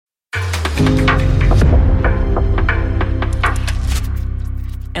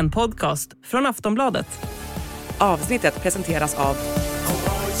en podcast från Aftonbladet. Avsnittet presenteras av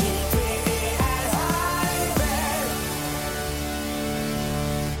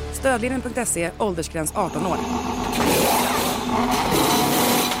Stödlinjen.se, åldersgräns 18 år.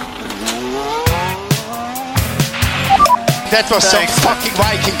 That was some fucking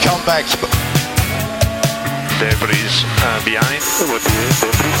Viking comeback. Debris behind.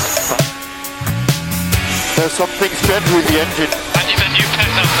 There's something strange with the engine. And even you can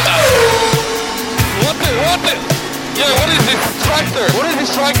after that. What the? Yeah, what is this tractor? What is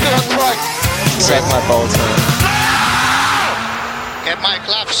this tractor on track? Suck my balls, man. Get my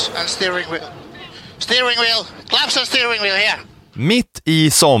claps and steering wheel. Steering wheel. Claps and steering wheel here. Mitt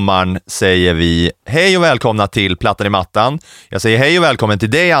i sommaren säger vi hej och välkomna till Plattan i mattan. Jag säger hej och välkommen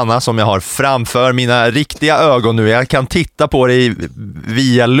till dig, Anna, som jag har framför mina riktiga ögon nu. Jag kan titta på dig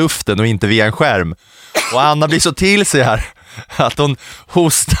via luften och inte via en skärm. Och Anna blir så till sig här att hon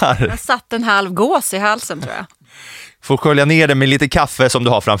hostar. Jag satt en halv gås i halsen, tror jag. Får skölja ner det med lite kaffe som du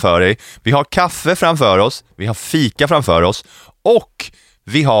har framför dig. Vi har kaffe framför oss, vi har fika framför oss och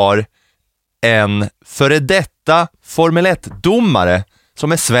vi har en före detta Formel 1-domare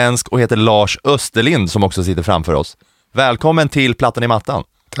som är svensk och heter Lars Österlind som också sitter framför oss. Välkommen till Plattan i mattan.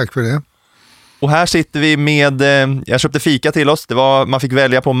 Tack för det. Och här sitter vi med, jag köpte fika till oss. Man fick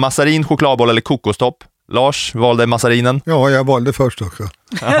välja på massarin, chokladboll eller kokostopp. Lars valde massarinen. Ja, jag valde först också.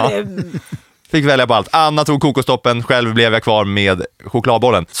 Fick välja på allt. Anna tog kokostoppen, själv blev jag kvar med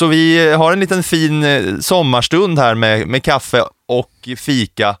chokladbollen. Så vi har en liten fin sommarstund här med kaffe och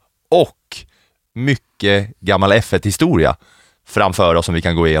fika och mycket gammal F1-historia framför oss som vi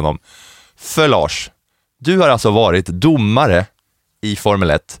kan gå igenom. För Lars, du har alltså varit domare i Formel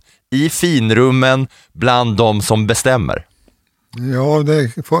 1 i finrummen bland de som bestämmer. Ja,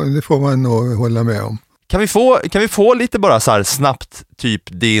 det får man nog hålla med om. Kan vi få lite bara så här snabbt typ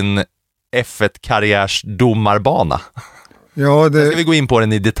din F1-karriärs domarbana? Ja, ska vi gå in på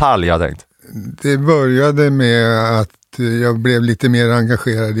den i detalj, jag tänkt. Det började med att jag blev lite mer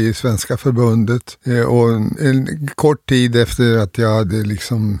engagerad i Svenska förbundet och en kort tid efter att jag hade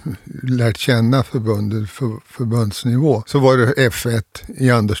liksom lärt känna förbundet förbundsnivå så var det F1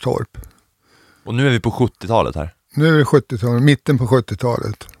 i Anderstorp. Och nu är vi på 70-talet här. Nu är det 70-talet, mitten på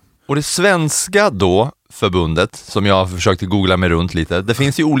 70-talet. Och det svenska då förbundet, som jag har försökt googla mig runt lite, det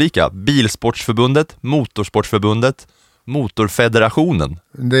finns ju olika. Bilsportsförbundet, motorsportsförbundet, motorfederationen.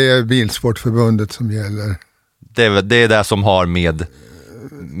 Det är bilsportförbundet som gäller. Det är det som har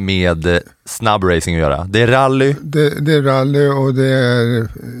med snabbracing att göra. Det är rally. Det är rally och det är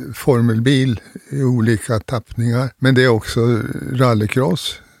formelbil i olika tappningar. Men det är också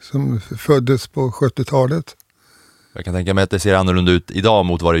rallycross som föddes på 70-talet. Jag kan tänka mig att det ser annorlunda ut idag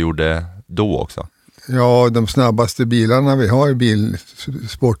mot vad det gjorde då också. Ja, de snabbaste bilarna vi har i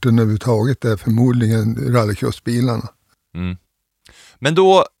bilsporten överhuvudtaget är förmodligen rallycrossbilarna. Mm. Men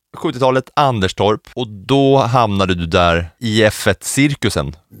då 70-talet Anderstorp och då hamnade du där i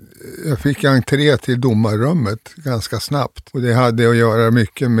F1-cirkusen. Jag fick entré till domarrummet ganska snabbt och det hade att göra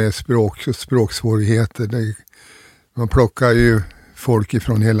mycket med språksvårigheter. Man plockar ju folk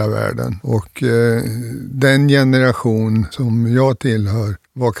ifrån hela världen och den generation som jag tillhör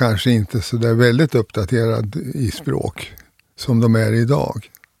var kanske inte så där väldigt uppdaterad i språk som de är idag.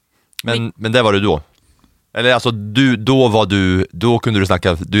 Men det var du då? Eller alltså då kunde du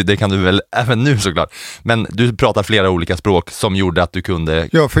snacka, det kan du väl även nu såklart, men du pratar flera olika språk som gjorde att du kunde...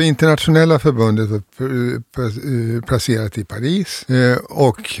 Ja, för internationella förbundet var placerat i Paris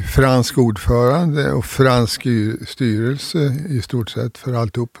och fransk ordförande och fransk styrelse i stort sett för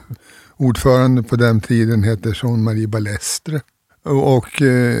alltihop. Ordförande på den tiden hette Jean-Marie Balestre. Och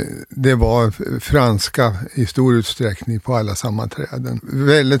det var franska i stor utsträckning på alla sammanträden.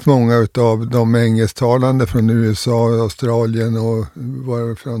 Väldigt många av de engelsktalande från USA, Australien och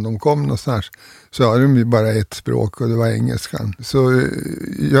varifrån de kom någonstans så hade de ju bara ett språk och det var engelskan. Så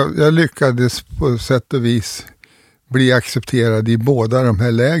jag lyckades på sätt och vis bli accepterad i båda de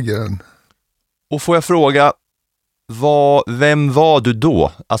här lägren. Och får jag fråga, vem var du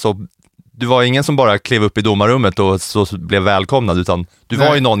då? Alltså... Du var ingen som bara klev upp i domarrummet och så blev välkomnad, utan du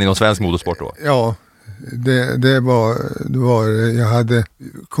var ju någon inom svensk motorsport då. Ja, det var jag hade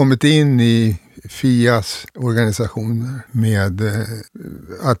kommit in i FIAs organisationer med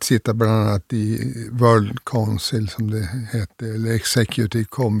att sitta bland annat i World Council som det hette, eller Executive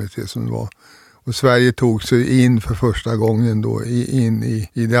Committee som det var. Och Sverige tog sig in för första gången då in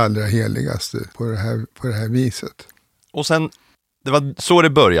i det allra heligaste på det här viset. Och sen, det var så det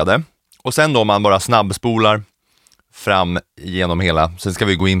började. Och sen då man bara snabbspolar fram genom hela, sen ska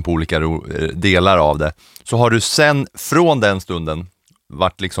vi gå in på olika delar av det. Så har du sen från den stunden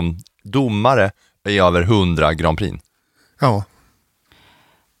varit liksom domare i över 100 Grand Prix. Ja.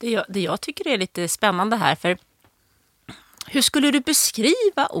 Det jag tycker är lite spännande här, för hur skulle du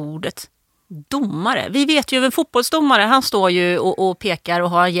beskriva ordet domare? Vi vet ju en fotbollsdomare, han står ju och pekar och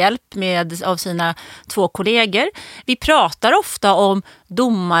har hjälp av sina 2 kollegor. Vi pratar ofta om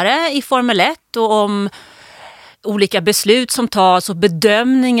domare i Formel 1 och om olika beslut som tas och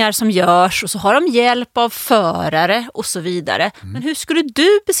bedömningar som görs, och så har de hjälp av förare och så vidare. Men hur skulle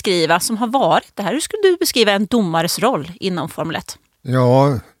du beskriva, som har varit det här, hur skulle du beskriva en domares roll inom Formel 1?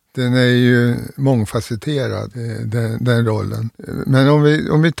 Ja, den är ju mångfacetterad, den rollen. Men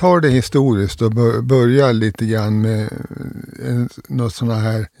om vi tar det historiskt och börjar lite grann med något sådana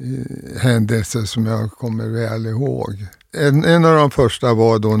här händelser som jag kommer väl ihåg. En av de första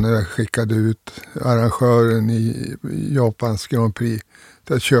var då när jag skickade ut arrangören i Japans Grand Prix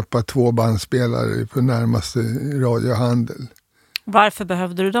till att köpa 2 bandspelare på närmaste radiohandel. Varför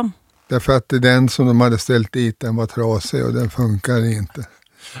behövde du dem? Därför att den som de hade ställt dit, den var trasig och den funkar inte.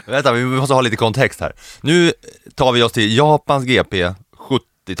 Vänta, vi måste ha lite kontext här. Nu tar vi oss till Japans GP,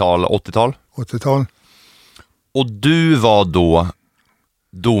 70-tal, 80-tal. 80-tal. Och du var då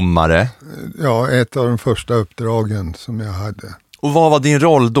domare. Ja, ett av de första uppdragen som jag hade. Och vad var din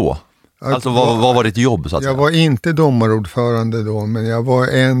roll då? Alltså vad var ditt jobb så att säga? Jag var inte domar-ordförande då, men jag var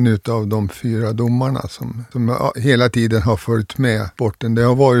en av de 4 domarna som hela tiden har följt med sporten. Det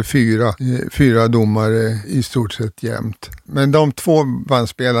har varit 4 domare i stort sett jämt. Men de 2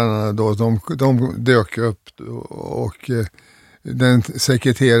 bandspelarna då, de dök upp och den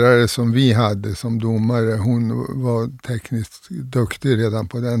sekreterare som vi hade som domare, hon var tekniskt duktig redan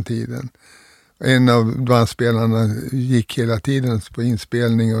på den tiden. En av bandspelarna gick hela tiden på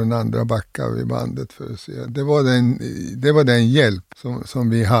inspelning och den andra backade vid bandet för att se. Det var den hjälp som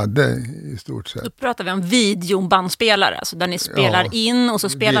vi hade i stort sett. Då pratar vi om videobandspelare, alltså där ni spelar in och så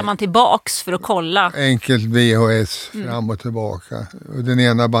spelar man tillbaks för att kolla. Enkelt VHS fram och tillbaka. Och den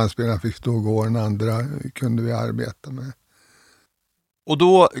ena bandspelaren fick stå och gå, den andra kunde vi arbeta med. Och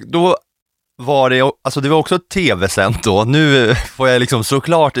då var det, alltså det var också tv-sänt då. Nu får jag liksom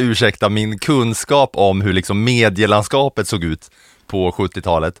såklart ursäkta min kunskap om hur liksom medielandskapet såg ut på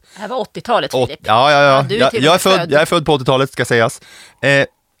 70-talet. Det här var 80-talet, Filip. Ja. Jag är född på 80-talet, ska sägas.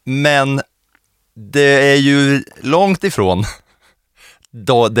 Men det är ju långt ifrån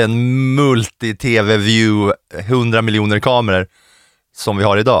då den multi-tv-view 100 miljoner kameror som vi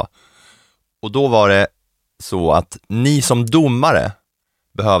har idag. Och då var det så att ni som domare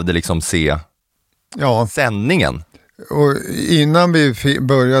behövde liksom se sändningen. Och innan vi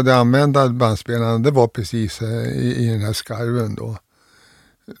började använda bandspelarna, det var precis i den här skarven då.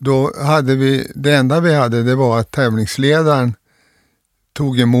 Då hade vi, det enda vi hade, det var att tävlingsledaren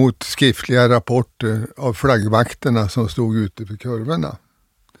tog emot skriftliga rapporter av flaggvakterna som stod ute på kurvorna.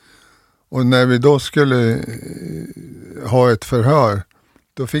 Och när vi då skulle ha ett förhör,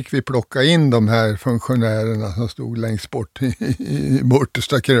 då fick vi plocka in de här funktionärerna som stod längst bort i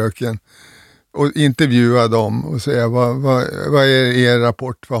bortersta kröken och intervjua dem och säga vad är er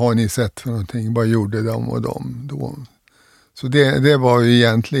rapport, vad har ni sett för någonting, vad gjorde de och de då. Så det var ju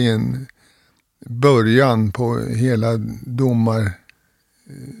egentligen början på hela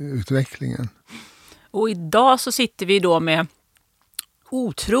domarutvecklingen. Och idag så sitter vi då med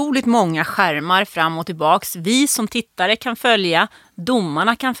otroligt många skärmar fram och tillbaks. Vi som tittare kan följa,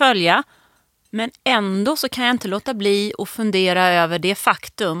 domarna kan följa, men ändå så kan jag inte låta bli att fundera över det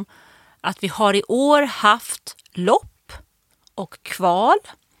faktum att vi har i år haft lopp och kval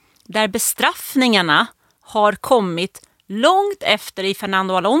där bestraffningarna har kommit långt efter, i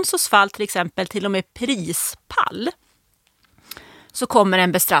Fernando Alonsos fall till exempel, till och med prispall. Så kommer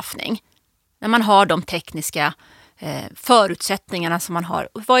en bestraffning när man har de tekniska förutsättningarna som man har.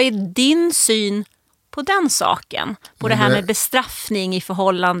 Vad är din syn på den saken? På det här med bestraffning i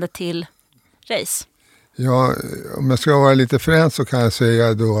förhållande till race? Ja, om jag ska vara lite frän så kan jag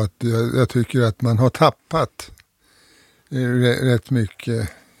säga då att jag tycker att man har tappat rätt mycket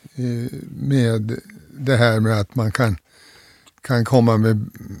med det här med att man kan komma med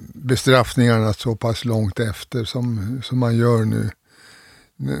bestraffningarna så pass långt efter som man gör nu.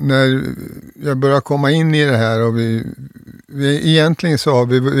 När jag börjar komma in i det här och vi egentligen så har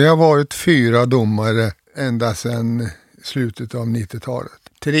vi har varit 4 domare ända sedan slutet av 90-talet.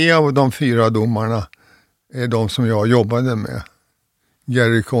 3 av de 4 domarna är de som jag jobbade med.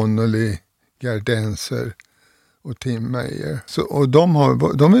 Gary Connolly, Gert Enser och Tim Meyer. Och de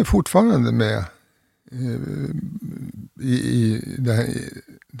är fortfarande med i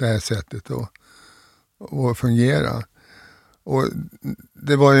det här sättet att fungera. Och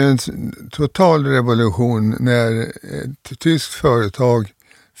det var ju en total revolution när ett tyskt företag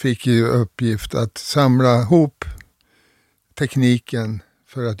fick i uppgift att samla ihop tekniken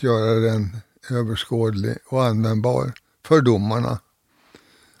för att göra den överskådlig och användbar för domarna.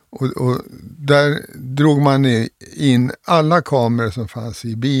 Och där drog man in alla kameror som fanns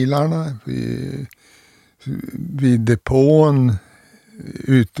i bilarna, vid depån,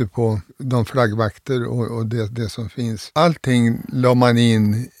 ute på de flaggvakter och det som finns. Allting la man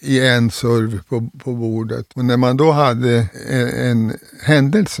in i en serv på bordet. Och när man då hade en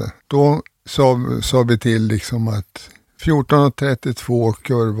händelse, då sa vi till liksom att 14.32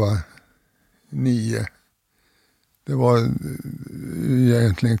 kurva 9. Det var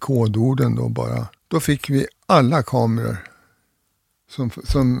egentligen kodorden då bara. Då fick vi alla kameror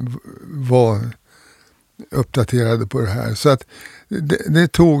som var uppdaterade på det här. Så att det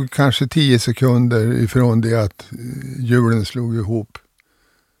tog kanske 10 sekunder ifrån det att hjulen slog ihop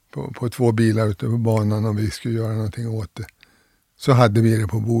på 2 bilar ute på banan och vi skulle göra någonting åt det. Så hade vi det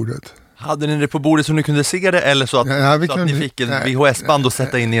på bordet. Hade ni det på bordet så ni kunde se det eller så att, att ni fick en VHS-band att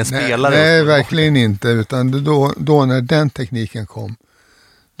sätta in i en spelare? Nej, verkligen inte. Utan då när den tekniken kom,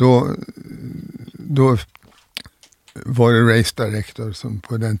 då var det Race Director som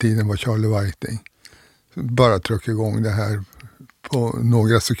på den tiden var Charlie Whiting. Bara tryck igång det här på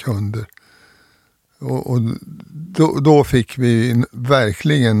några sekunder. Och då fick vi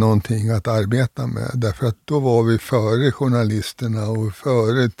verkligen någonting att arbeta med. Därför att då var vi före journalisterna och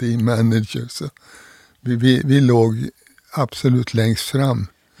före team managers. Vi låg absolut längst fram.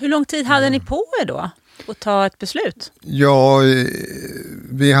 Hur lång tid hade ni på er då att ta ett beslut? Ja,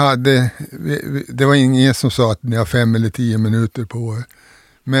 det var ingen som sa att ni har 5 eller 10 minuter på er.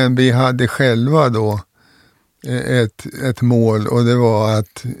 Men vi hade själva då ett mål, och det var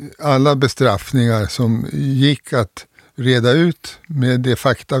att alla bestraffningar som gick att reda ut med det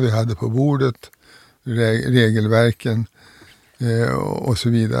fakta vi hade på bordet, regelverken och så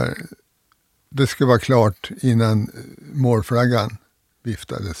vidare. Det ska vara klart innan målflaggan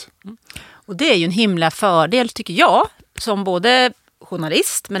viftades. Och det är ju en himla fördel tycker jag, som både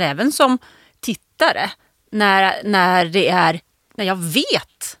journalist men även som tittare, när jag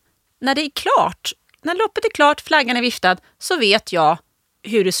vet, när det är klart. När loppet är klart, flaggan är viftad, så vet jag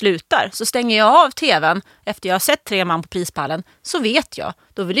hur det slutar. Så stänger jag av tvn efter jag har sett 3 man på prispallen, så vet jag.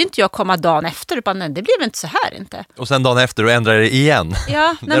 Då vill inte jag komma dagen efter, utan nej, det blev inte så här inte. Och sen dagen efter och ändrar det igen.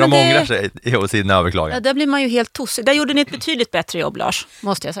 Ja, när de ångrar sig i sin överklagan. Ja, där blir man ju helt tossig. Där gjorde ni ett betydligt bättre jobb, Lars,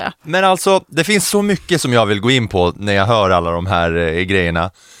 måste jag säga. Men alltså, det finns så mycket som jag vill gå in på när jag hör alla de här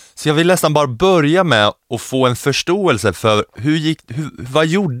grejerna. Så jag vill nästan bara börja med att få en förståelse för vad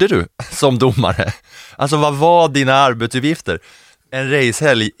gjorde du som domare? Alltså vad var dina arbetsuppgifter? En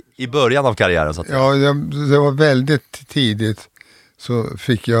racehelg i början av karriären så att säga. Ja, det var väldigt tidigt så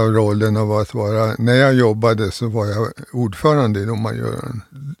fick jag rollen av att vara, när jag jobbade så var jag ordförande i domarjuren.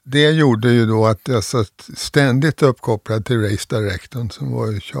 Det gjorde ju då att jag satt ständigt uppkopplad till race directorn som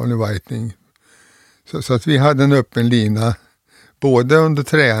var Charlie Whiting. Så att vi hade en öppen lina både under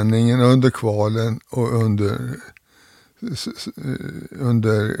träningen, under kvalen och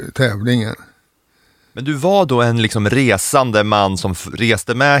under tävlingen. Men du var då en liksom resande man som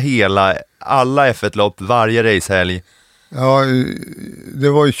reste med alla F1-lopp, varje racehelg. Ja, det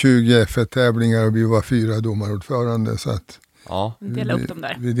var ju 20 F1-tävlingar och vi var 4 domarordförande så att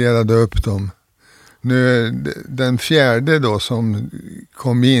vi delade upp dem. Nu den 4:e då som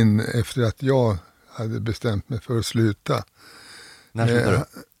kom in efter att jag hade bestämt mig för att sluta. När slutade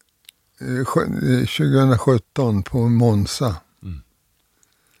du? 2017 på Monza.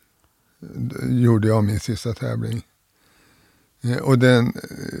 Gjorde jag min sista tävling.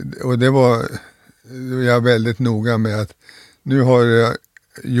 Och det var jag väldigt noga med att nu har jag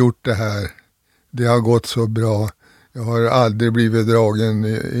gjort det här. Det har gått så bra. Jag har aldrig blivit dragen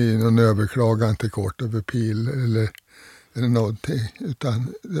i någon överklagan till kort över pil eller någonting.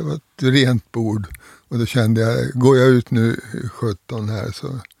 Utan det var ett rent bord. Och då kände jag, går jag ut nu 17 här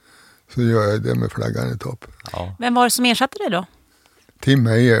så gör jag det med flaggan i topp. Ja. Vem var det som ersatte dig då? Tim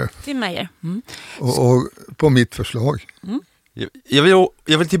Meyer. Mm. Och på mitt förslag. Mm.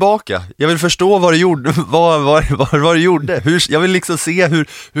 Jag vill tillbaka. Jag vill förstå vad du gjorde. Vad du gjorde. Jag vill liksom se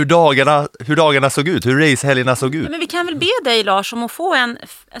hur dagarna såg ut. Hur racehelgerna såg ut. Men vi kan väl be dig, Lars, om att få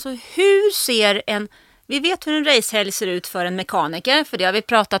vi vet hur en racehelg ser ut för en mekaniker, för det har vi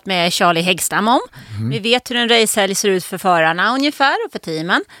pratat med Charlie Häggstam om. Vi vet hur en racehelg ser ut för förarna ungefär och för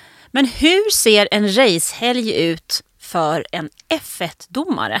teamen. Men hur ser en racehelg ut för en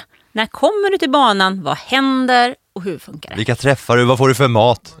F1-domare? När kommer du till banan? Vad händer? och hur funkar det? Vilka träffar du? Vad får du för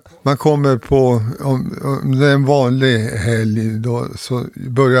mat? Man kommer på, om det är en vanlig helg då, så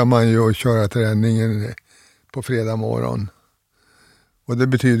börjar man ju att köra träningen på fredag morgon. Och det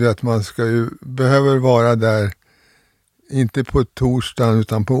betyder att man behöver vara där, inte på torsdagen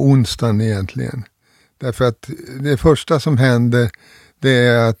utan på onsdagen egentligen. Därför att det första som händer, det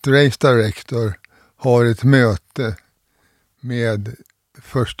är att race director har ett möte med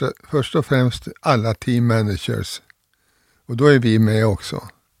först och främst alla team managers. Och då är vi med också.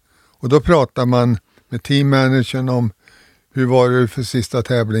 Och då pratar man med team managern om hur var det för sista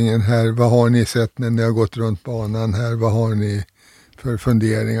tävlingen här, vad har ni sett när ni har gått runt banan här, vad har ni för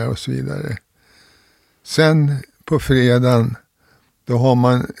funderingar och så vidare. Sen på fredagen då har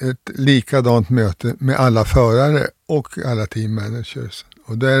man ett likadant möte med alla förare och alla team managers.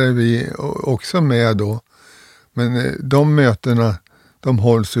 Och där är vi också med då. Men de mötena, de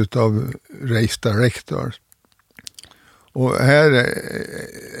hålls utav race directors. Och här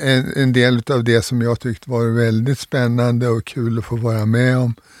är en del av det som jag tyckte var väldigt spännande och kul att få vara med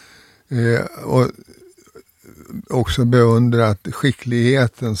om. Och också beundrat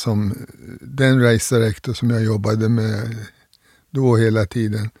skickligheten som den race director som jag jobbade med då hela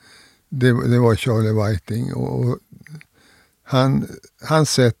tiden. Det var Charlie Whiting. Och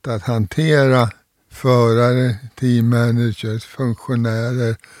hans sätt att hantera förare, team managers,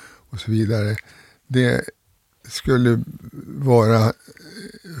 funktionärer och så vidare. Det skulle vara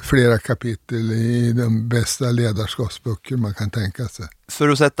flera kapitel i de bästa ledarskapsböcker man kan tänka sig. För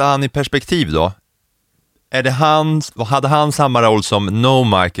att sätta han i perspektiv då. Hade han samma roll som No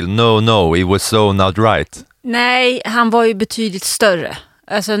Michael, no, it was so not right? Nej, han var ju betydligt större.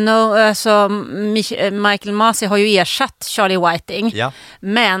 Alltså Michael Masi har ju ersatt Charlie Whiting. Ja.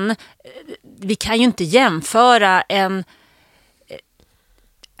 Men vi kan ju inte jämföra en...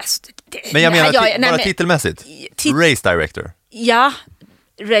 Men jag menar titelmässigt. Race director. Ja,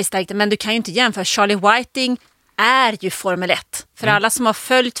 race director. Men du kan ju inte jämföra. Charlie Whiting är ju Formel 1. För alla som har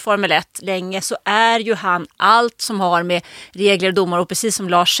följt Formel 1 länge så är ju han allt som har med regler och domar och precis som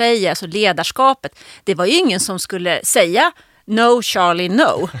Lars säger, alltså ledarskapet. Det var ju ingen som skulle säga no Charlie,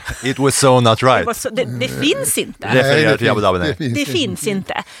 no. It was so not right. Det finns inte. Refererar till Abu Dhabi. Det finns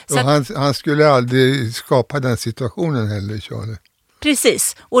inte. Så han skulle aldrig skapa den situationen heller, Charlie.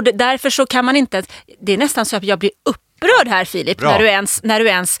 Precis, och därför så kan man inte... Det är nästan så att jag blir upprörd här, Filip, när du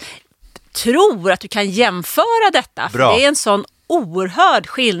ens tror att du kan jämföra detta. För det är en sån oerhörd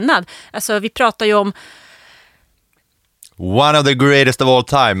skillnad. Alltså, vi pratar ju om... One of the greatest of all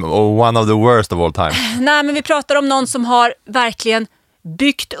time och one of the worst of all time. Nej, men vi pratar om någon som har verkligen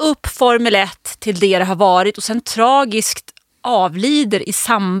byggt upp Formel 1 till det har varit och sen tragiskt avlider i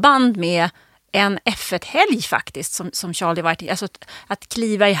samband med en F1-helg faktiskt som Charlie Whiting. Alltså att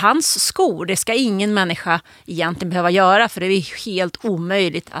kliva i hans skor, det ska ingen människa egentligen behöva göra för det är helt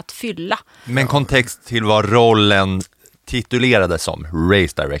omöjligt att fylla. Men kontext till vad rollen titulerades som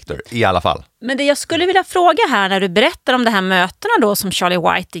race director i alla fall. Men det jag skulle vilja fråga här när du berättar om de här mötena då som Charlie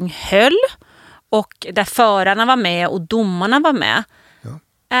Whiting höll och där förarna var med och domarna var med. Ja.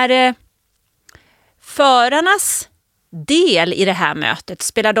 Är det förarnas del i det här mötet?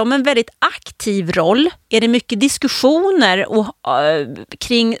 Spelar de en väldigt aktiv roll? Är det mycket diskussioner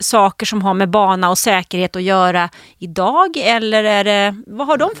kring saker som har med bana och säkerhet att göra idag? Eller är det, vad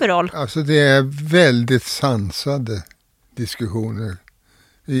har de för roll? Alltså det är väldigt sansade diskussioner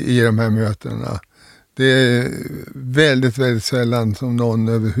i de här mötena. Det är väldigt, väldigt sällan som någon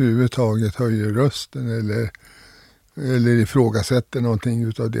överhuvudtaget höjer rösten eller ifrågasätter någonting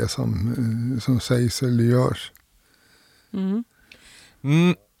utav det som sägs eller görs.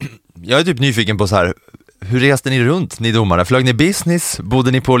 Jag är typ nyfiken på så här, hur reste ni runt, ni domare? Flög ni business?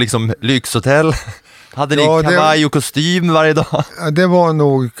 Bodde ni på liksom lyxhotell? Hade ni kavaj och kostym varje dag? Ja, det var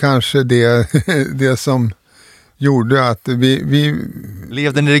nog kanske det som gjorde att vi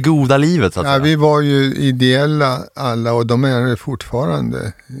levde ni det goda livet så att säga? Vi var ju ideella alla och de är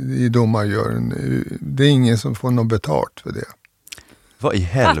fortfarande i domargören. Det är ingen som får något betalt för det. Vad i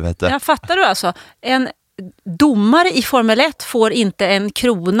helvete? Jag fattar du alltså. En domare i Formel 1 får inte en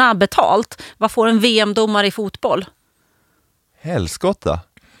krona betalt. Vad får en VM-domare i fotboll? Helskotta.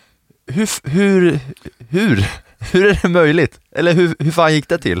 Hur är det möjligt? Eller hur fan gick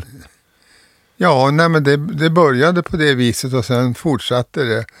det till? Ja, nej men det började på det viset och sen fortsatte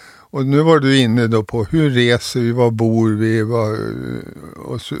det. Och nu var du inne då på hur reser vi, var bor vi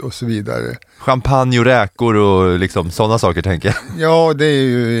och så vidare. Champagne och räkor och liksom sådana saker tänker jag. Ja, det är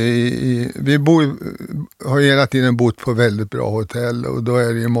ju, vi har hela tiden bott på väldigt bra hotell och då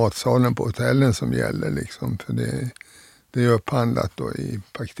är det ju matsalen på hotellen som gäller liksom. För det är upphandlat då i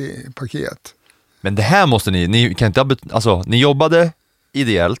paket. Men det här måste ni kan inte alltså, ni jobbade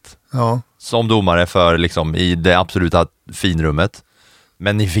ideellt som domare för liksom i det absoluta finrummet.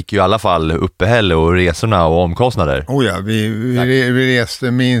 Men ni fick ju i alla fall uppehälle och resorna och omkostnader. Oh ja, vi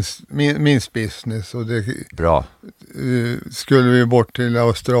reste minst business. Och det, bra. Skulle vi bort till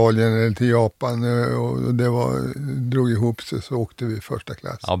Australien eller till Japan och det drog ihop sig, så åkte vi första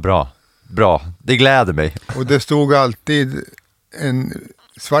klass. Ja, bra. Det gläder mig. Och det stod alltid en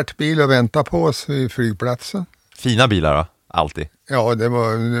svart bil och väntade på oss i flygplatsen. Fina bilar då? Alltid. Ja,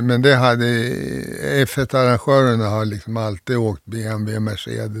 men det hade F1-arrangörerna har liksom alltid åkt BMW,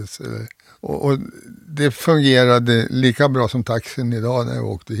 Mercedes. Och det fungerade lika bra som taxin idag när jag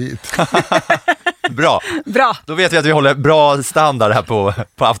åkte hit. Bra. Då vet vi att vi håller bra standard här på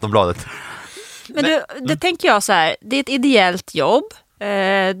Aftonbladet. Men det tänker jag så här, det är ett ideellt jobb.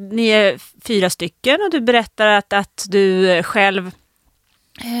 Ni är 4 stycken och du berättar att du själv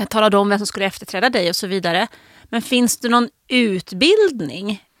talade om vem som skulle efterträda dig och så vidare. Men finns det någon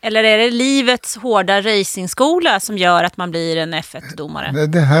utbildning? Eller är det livets hårda racingskola som gör att man blir en F1-domare?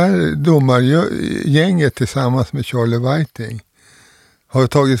 Det här domargänget tillsammans med Charlie Whiting har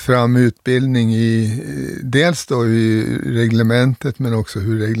tagit fram utbildning dels då i reglementet, men också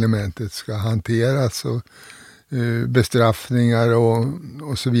hur reglementet ska hanteras och bestraffningar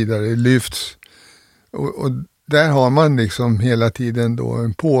och så vidare lyfts. Och där har man liksom hela tiden då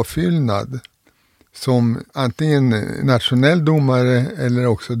en påfyllnad som antingen nationell domare eller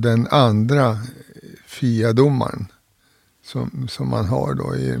också den andra FIA-domaren som man har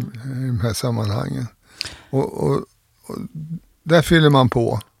då i de här sammanhangen. Och där fyller man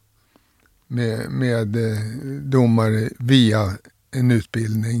på med domare via en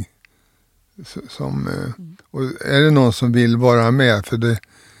utbildning. Och är det någon som vill vara med, för det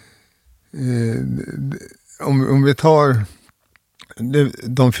om vi tar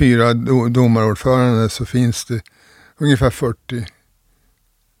de 4 domar-ordförande, så finns det ungefär 40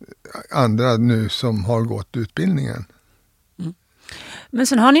 andra nu som har gått utbildningen. Mm. Men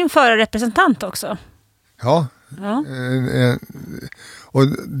sen har ni en förarrepresentant också. Ja. Och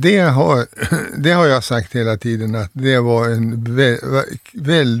det har jag sagt hela tiden, att det var en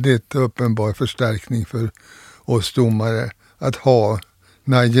väldigt uppenbar förstärkning för oss domare att ha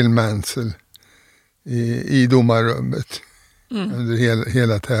Nigel Mansell i domarrummet under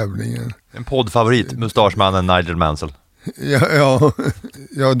hela tävlingen. En poddfavorit, mustaschmannen Nigel Mansell.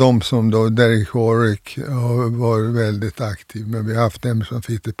 Ja, de som då Derek Warwick var väldigt aktiv, men vi har haft Emerson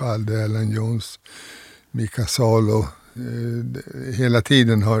Fittipaldi, Alan Jones, Mika Salo, hela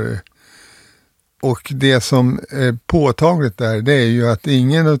tiden har det. Och det som är påtagligt där, det är ju att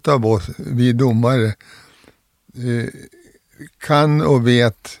ingen av oss, vi domare, kan och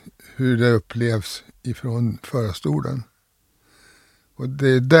vet hur det upplevs ifrån förarstolen. Och det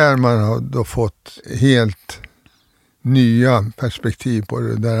är där man har då fått helt nya perspektiv på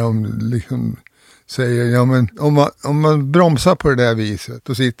det, där de liksom säger, ja men om man bromsar på det där viset,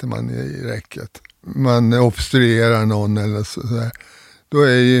 då sitter man i räcket. Man obstruerar någon eller sådär. Då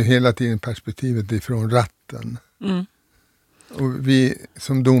är ju hela tiden perspektivet ifrån ratten. Mm. Och vi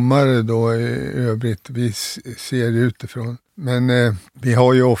som domare då i övrigt, vi ser utifrån. Men vi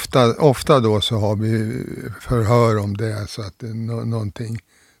har ju ofta då så har vi förhör om det, så att det är någonting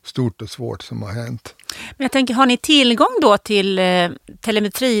stort och svårt som har hänt. Men jag tänker, har ni tillgång då till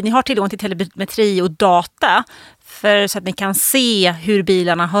telemetri? Ni har tillgång till telemetri och data så att ni kan se hur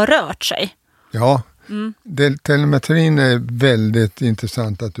bilarna har rört sig? Ja, telemetrin är väldigt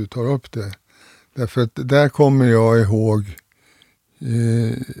intressant att du tar upp det. Därför att där kommer jag ihåg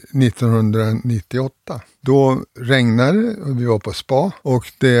 1998. Då regnade det och vi var på spa,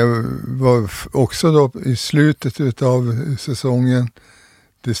 och det var också då i slutet av säsongen.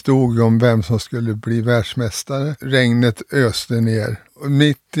 Det stod om vem som skulle bli världsmästare. Regnet öste ner. Och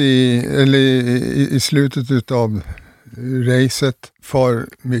mitt i slutet av racet far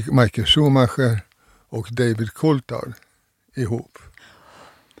Michael Schumacher och David Coulthard ihop.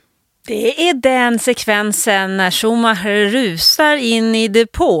 Det är den sekvensen när Schumacher rusar in i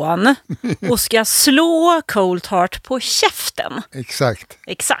depån och ska slå Coulthard på käften.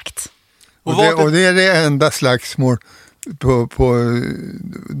 Exakt. Och det är det enda slagsmål på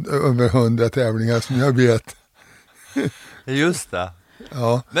över 100 tävlingar som jag vet. Just det.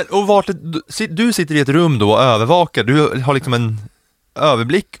 Ja. Men, och du sitter i ett rum då och övervakar. Du har liksom en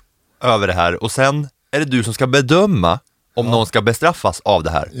överblick över det här, och sen är det du som ska bedöma om någon ska bestraffas av det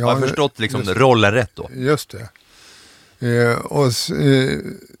här. Ja, har jag förstått liksom rollen rätt då? Just det.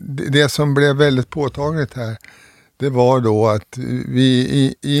 Det som blev väldigt påtagligt här, det var då att vi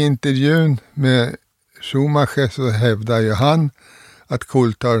i intervjun med Schumacher så hävdar ju han att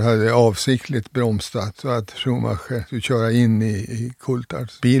Coulthard hade avsiktligt bromsat så att Schumacher skulle köra in i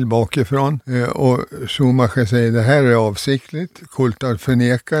Coulthards bil bakifrån. Och Schumacher säger det här är avsiktligt. Coulthard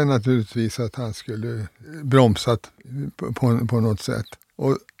förnekar naturligtvis att han skulle bromsat på något sätt.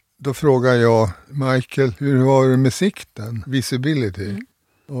 Och då frågar jag Michael, hur var det med sikten? Visibility.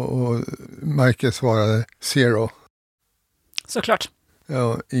 Och Michael svarade 0. Såklart.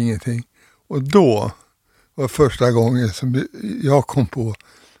 Ja, ingenting. Och då var första gången som jag kom på,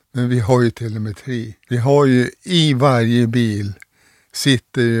 men vi har ju telemetri. Vi har ju i varje bil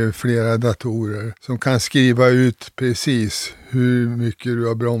sitter ju flera datorer som kan skriva ut precis hur mycket du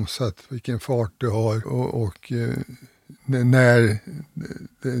har bromsat, vilken fart du har och när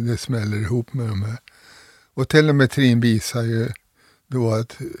det smäller ihop med de här. Och telemetrin visar ju då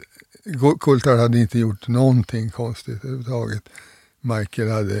att Coulthard hade inte gjort någonting konstigt överhuvudtaget.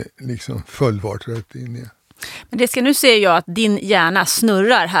 Michael hade liksom fullvart rätt in i. Men det ska nu se jag att din hjärna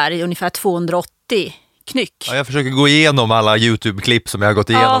snurrar här i ungefär 280 knyck. Ja, jag försöker gå igenom alla YouTube-klipp som jag har gått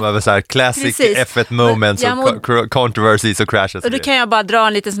igenom över så här classic F1 moments och controversies och crashes. Och då kan jag bara dra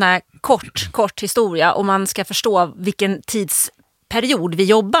en liten sån här kort historia om man ska förstå vilken tidsperiod vi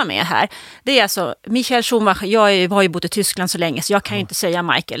jobbar med här. Det är alltså Michael Schumacher, jag har ju bott i Tyskland så länge så jag kan ju inte säga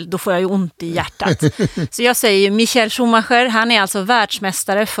Michael, då får jag ju ont i hjärtat. Så jag säger ju Michael Schumacher, han är alltså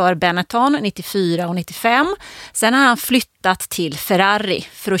världsmästare för Benetton 94 och 95. Sen har han flyttat till Ferrari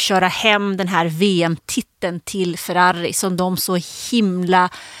för att köra hem den här VM-titeln till Ferrari som de så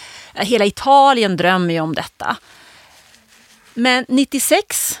hela Italien drömmer ju om detta. Men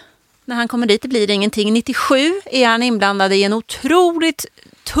 96, när han kommer dit, det blir det ingenting. 97 är han inblandad i en otroligt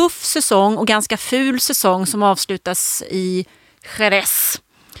tuff säsong och ganska ful säsong som avslutas i Jerez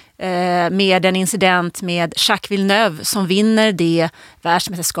med en incident med Jacques Villeneuve som vinner det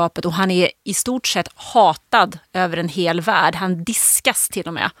världsmästerskapet och han är i stort sett hatad över en hel värld. Han diskas till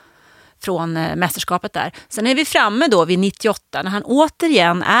och med från mästerskapet där. Sen är vi framme då vid 98 när han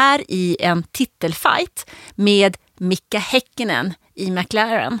återigen är i en titelfight med Mika Häkkinen i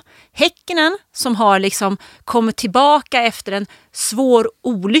McLaren. Häkkinen som har liksom kommit tillbaka efter en svår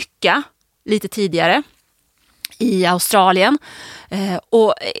olycka lite tidigare i Australien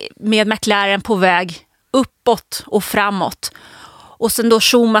och med McLaren på väg uppåt och framåt. Och sen då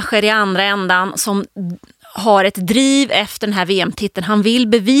Schumacher i andra ändan som har ett driv efter den här VM-titeln. Han vill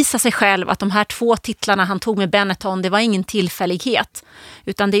bevisa sig själv att de här 2 titlarna han tog med Benetton, det var ingen tillfällighet.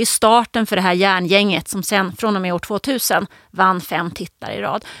 Utan det är ju starten för det här järngänget som sen från och med år 2000 vann 5 titlar i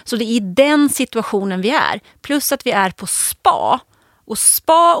rad. Så det är i den situationen vi är. Plus att vi är på Spa. Och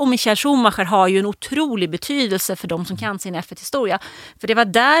Spa och Michael Schumacher har ju en otrolig betydelse för de som kan sin F1-historia. För det var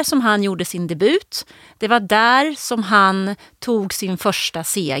där som han gjorde sin debut. Det var där som han tog sin första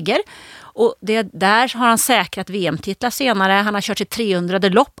seger. Och där har han säkrat VM-titlar senare. Han har kört sitt 300:e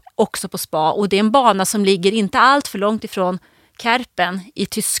lopp också på Spa. Och det är en bana som ligger inte allt för långt ifrån Kerpen i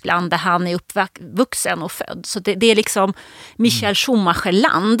Tyskland där han är uppvuxen och född. Så det är liksom Michael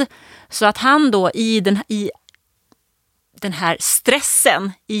Schumacher-land. Så att han då i den här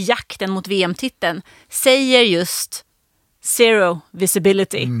stressen i jakten mot VM-titeln säger just 0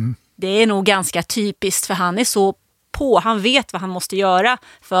 visibility. Det är nog ganska typiskt för han är så han vet vad han måste göra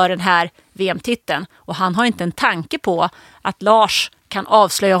för den här VM-titeln och han har inte en tanke på att Lars kan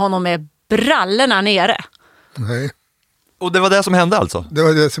avslöja honom med brallorna nere. Nej. Och det var det som hände alltså? Det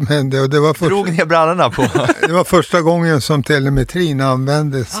var det som hände och det var drog ner brallorna på. Det var första gången som telemetrin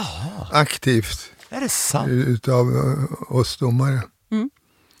användes aktivt. Är det sant? Utav oss domare.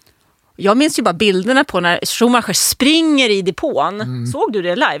 Jag minns ju bara bilderna på när Schumacher springer i depån. Såg du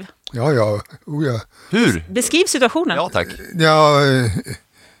det live? Ja. Hur? Beskriv situationen. Ja, tack. Ja,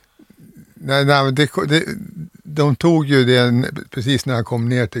 de tog ju det precis när han kom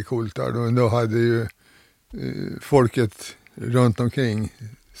ner till Coulthard och då hade ju folket runt omkring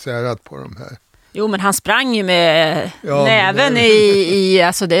särat på de här. Jo, men han sprang ju med näven i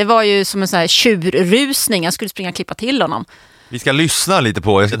alltså det var ju som en sån här tjurrusning. Jag skulle springa och klippa till honom. Vi ska lyssna lite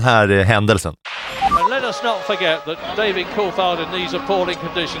på den här händelsen. And let us not forget that David Coulthard in these appalling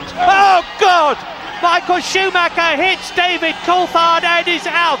conditions. Oh God! Michael Schumacher hits David Coulthard and is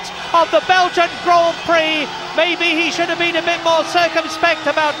out of the Belgian Grand Prix. Maybe he should have been a bit more circumspect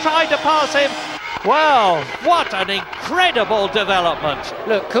about trying to pass him. Wow, what an incredible development.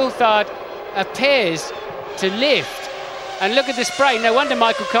 Look, Coulthard appears to lift. And look at the spray. No wonder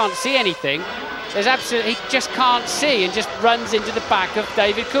Michael can't see anything. He just can't see and just runs into the back of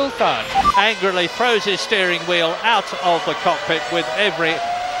David Coulthard. Angrily throws his steering wheel out of the cockpit with every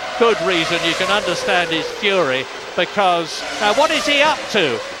good reason. You can understand his fury because what is he up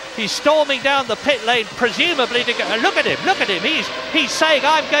to? He's storming down the pit lane, presumably to go. Look at him. He's saying,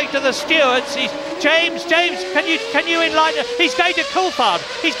 "I'm going to the stewards." James, can you enlighten? He's going to Coulthard.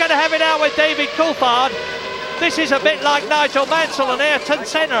 He's going to have it out with David Coulthard. This is a bit like Nigel Mansell and Ayrton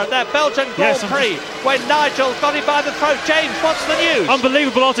Senna at that Belgian Grand Prix when Nigel got him by the throat. James, what's the news?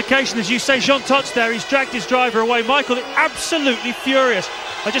 Unbelievable altercation, as you say. Jean touched there. He's dragged his driver away. Michael is absolutely furious.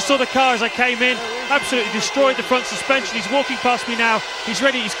 I just saw the car as I came in. Absolutely destroyed the front suspension. He's walking past me now. He's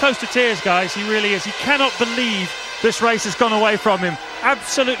ready. He's close to tears, guys. He really is. He cannot believe this race has gone away from him.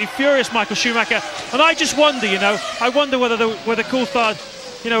 Absolutely furious, Michael Schumacher. And I just wonder, whether Coulthard,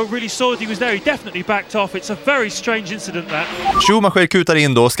 really saw that he was there. He definitely backed off. It's a very strange incident that. Schumacher kutar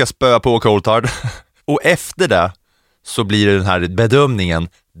in då och ska spöa på Coulthard. Och efter det så blir det den här bedömningen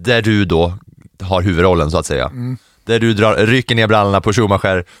där du då har huvudrollen så att säga. Där du rycker ner brallorna på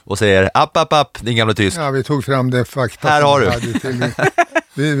Schumacher och säger app, din gamla tysk. Ja, vi tog fram det fakta. Här har du.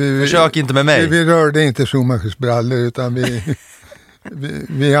 Försök inte med mig. Vi rörde inte Schumachers brallor utan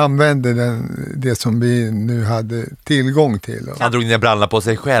vi använde det som vi nu hade tillgång till. Han drog ner brallorna på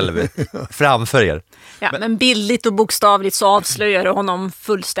sig själv framför er. Ja, men bildligt och bokstavligt så avslöjar honom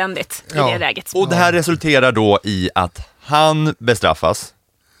fullständigt i det läget. Och det här resulterar då i att han bestraffas.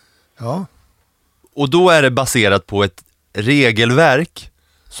 Ja. Och då är det baserat på ett regelverk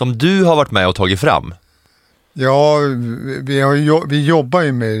som du har varit med och tagit fram. Ja, vi jobbar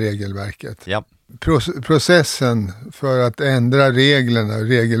ju med regelverket. Ja. Processen för att ändra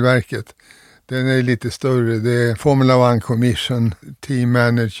regelverket, den är lite större. Det är Formel 1 Commission, Team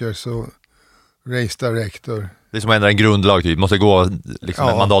Managers och Race Director. Det är som att ändra en grundlag, typ. Måste gå en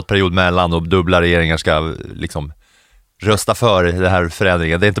mandatperiod mellan och dubbla regeringar ska rösta för det här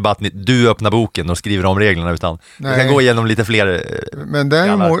förändringen. Det är inte bara att du öppnar boken och skriver om reglerna, utan det kan gå igenom lite fler. Men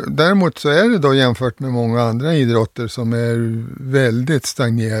däremot så är det då jämfört med många andra idrotter som är väldigt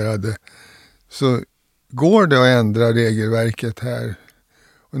stagnerade, så går det att ändra regelverket här.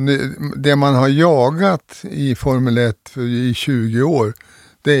 Och det man har jagat i Formel 1 i 20 år,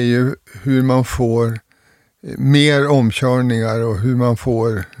 det är ju hur man får mer omkörningar och hur man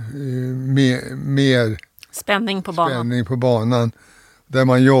får mer spänning på banan. Där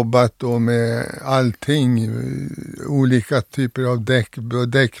man jobbat då med allting, olika typer av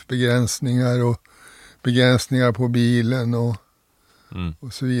däckbegränsningar och begränsningar på bilen och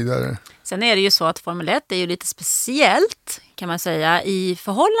så vidare. Sen är det ju så att Formel 1 är ju lite speciellt, kan man säga, i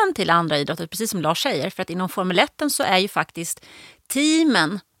förhållande till andra idrotter, precis som Lars säger. För att inom Formel 1 så är ju faktiskt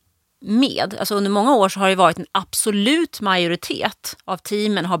teamen med. Alltså under många år så har det varit en absolut majoritet av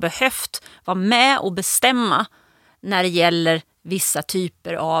teamen har behövt vara med och bestämma när det gäller vissa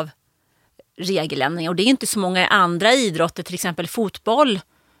typer av regeländringar. Och det är inte så många andra idrotter, till exempel fotboll.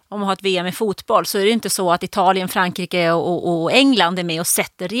 Om man har ett VM i fotboll så är det inte så att Italien, Frankrike och England är med och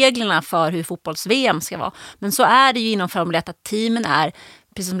sätter reglerna för hur fotbolls-VM ska vara. Men så är det ju inom Formel 1 att teamen är,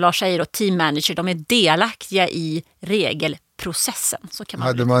 precis som Lars säger, och team manager, de är delaktiga i regelprocessen. Så kan man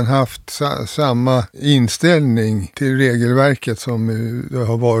hade man haft samma inställning till regelverket som det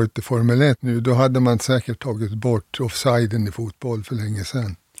har varit i Formel 1 nu, då hade man säkert tagit bort offsiden i fotboll för länge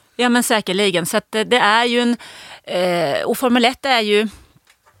sedan. Ja, men säkerligen. Så att det är ju en... och Formel 1 är ju...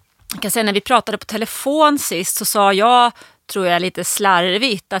 Jag kan säga, när vi pratade på telefon sist så sa jag, tror jag lite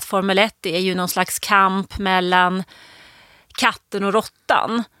slarvigt, att Formel 1 är ju någon slags kamp mellan katten och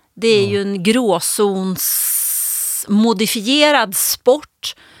råttan. Det är ju en gråzonsmodifierad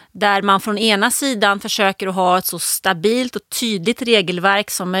sport där man från ena sidan försöker att ha ett så stabilt och tydligt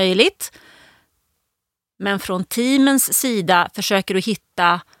regelverk som möjligt. Men från teamens sida försöker att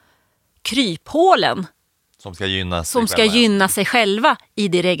hitta kryphålen som ska gynna sig själva i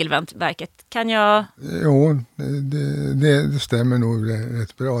det regelverket. Kan jag... Jo, det stämmer nog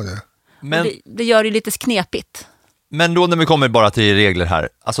rätt bra det. Men det gör det lite knepigt. Men då när vi kommer bara till regler här.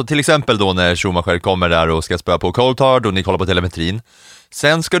 Alltså till exempel då när Schumacher kommer där och ska spöa på Coulthard och ni kollar på telemetrin.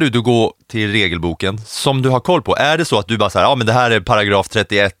 Sen ska du gå till regelboken som du har koll på. Är det så att du bara säger, men det här är paragraf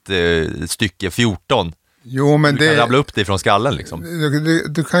 31 stycke 14. Jo, men du kan rabbla upp det från skallen liksom.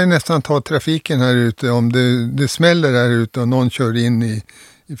 Du kan ju nästan ta trafiken här ute. Om det smäller här ute och någon kör in i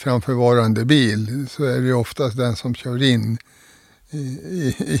framförvarande bil, så är det oftast den som kör in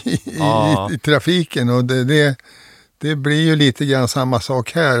i trafiken. Och det blir ju lite grann samma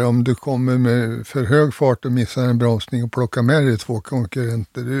sak här. Om du kommer med för hög fart och missar en bromsning och plockar med dig 2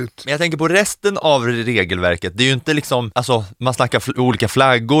 konkurrenter ut. Men jag tänker på resten av regelverket. Det är ju inte liksom, alltså man snackar olika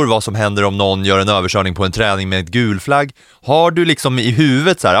flaggor, vad som händer om någon gör en överkörning på en träning med ett gul flagg. Har du liksom i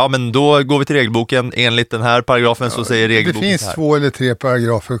huvudet så här, ja men då går vi till regelboken enligt den här paragrafen, så säger regelboken. Det finns 2 eller 3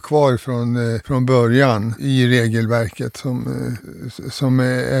 paragrafer kvar från början i regelverket som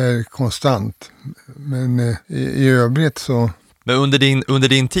är konstant. Men i övrigt så... Men under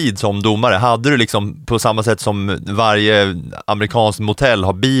din tid som domare, hade du liksom på samma sätt som varje amerikansk motell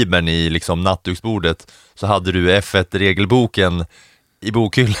har bibeln i liksom nattduksbordet, så hade du F1-regelboken i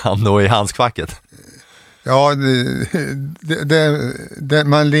bokhyllan och i handskfacket? Ja,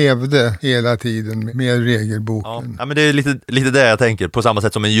 man levde hela tiden med regelboken. Ja, men det är lite det jag tänker. På samma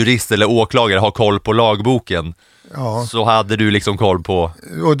sätt som en jurist eller åklagare har koll på lagboken, så hade du liksom koll på...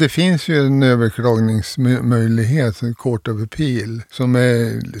 Och det finns ju en överklagningsmöjlighet, en court of appeal, som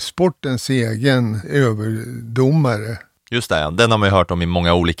är sportens egen överdomare. Just det, den har man ju hört om i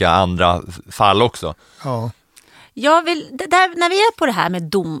många olika andra fall också. Ja. När vi är på det här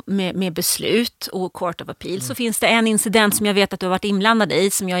med beslut och court of appeal, så finns det en incident som jag vet att du har varit inblandad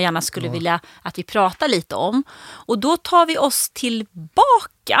i, som jag gärna skulle vilja att vi pratar lite om. Och då tar vi oss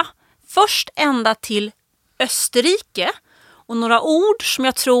tillbaka först ända till Österrike, och några ord som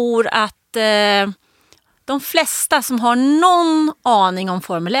jag tror att de flesta som har någon aning om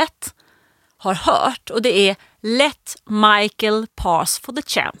Formel 1 har hört, och det är Let Michael pass for the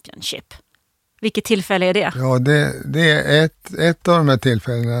championship. Vilket tillfälle är det? Ja, det är ett av de här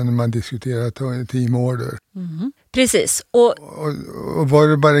tillfällena när man diskuterar teamorder. Mm. Precis. Och var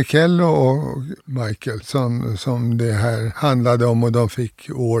det Barrichello och Michael som det här handlade om, och de fick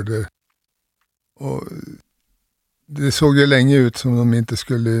order. Och det såg ju länge ut som de inte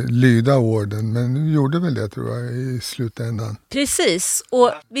skulle lyda orden, men gjorde väl det, tror jag, i slutändan. Precis,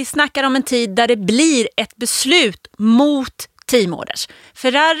 och vi snackar om en tid där det blir ett beslut mot teamorders.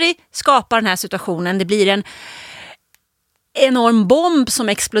 Ferrari skapar den här situationen. Det blir en enorm bomb som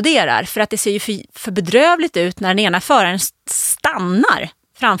exploderar, för att det ser ju för bedrövligt ut när den ena föraren stannar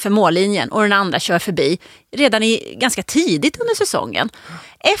framför mållinjen och den andra kör förbi redan ganska tidigt under säsongen.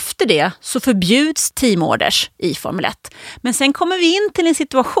 Efter det så förbjuds teamorders i Formel 1. Men sen kommer vi in till en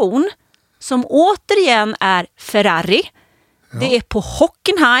situation som återigen är Ferrari. Ja. Det är på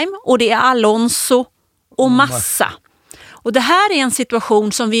Hockenheim och det är Alonso och Massa. Och det här är en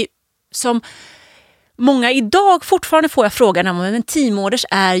situation som många idag fortfarande får jag frågan om, men teamorders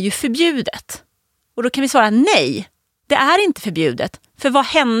är ju förbjudet. Och då kan vi svara nej, det är inte förbjudet. För vad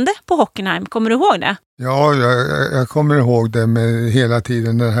hände på Hockenheim? Kommer du ihåg det? Ja, jag kommer ihåg det, med hela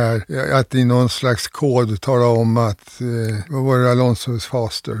tiden den här, att i någon slags kod tala om att vad var det, Alonso is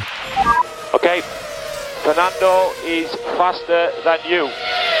faster. Okay, Fernando is faster than you.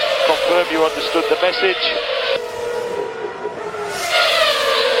 Confirm you understood the message.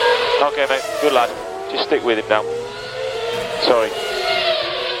 Okay, mate, good lad. Just stick with him now. Sorry.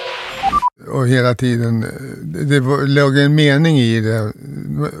 Och hela tiden, det låg en mening i det.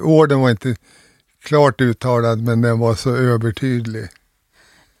 Orden var inte klart uttalad, men den var så övertydlig.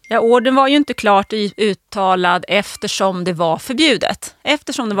 Ja, orden var ju inte klart uttalad eftersom det var förbjudet.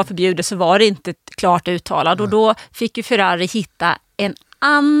 Eftersom det var förbjudet så var det inte klart uttalad. Och då fick ju Ferrari hitta en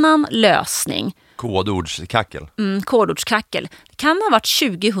annan lösning. Kodordskackel. Kodordskackel. Det kan ha varit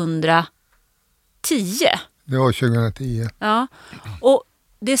 2010. Det var 2010. Ja, och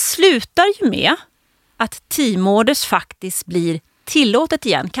det slutar ju med att teamorders faktiskt blir tillåtet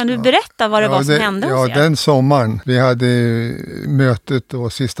igen. Kan du berätta vad det var som hände hos er? Ja, den sommaren. Vi hade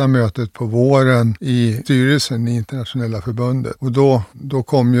sista mötet på våren i styrelsen i internationella förbundet. Och då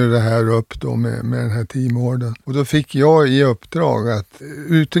kom ju det här upp då med den här teamordern. Och då fick jag i uppdrag att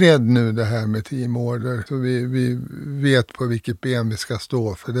utreda nu det här med teamorder, så vi vet på vilket ben vi ska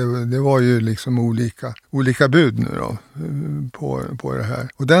stå. För det var ju liksom olika bud nu då på det här.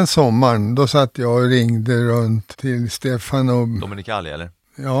 Och den sommaren, då satt jag och ringde runt till Stefan och Dominicali, eller?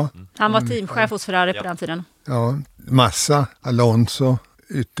 Ja. Han var teamchef hos Ferrari på den tiden. Ja, Massa, Alonso,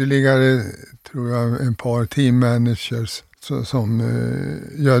 ytterligare tror jag en par teammanagers som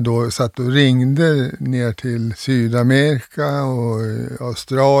jag då satt och ringde ner till Sydamerika och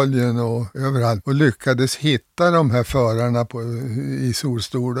Australien och överallt och lyckades hitta de här förarna i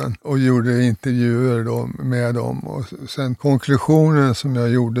solstolen och gjorde intervjuer då med dem. Och sen konklusionen som jag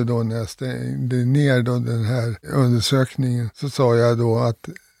gjorde då när jag stängde ner då den här undersökningen, så sa jag då att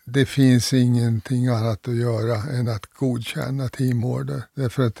det finns ingenting annat att göra än att godkänna teamorder.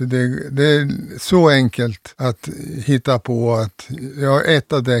 Därför att det är så enkelt att hitta på att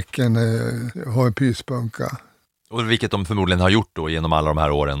ett av däcken har en pyspunka. Och vilket de förmodligen har gjort då genom alla de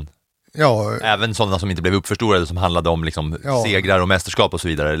här åren. Ja. Även sådana som inte blev uppförstorade, som handlade om liksom segrar och mästerskap och så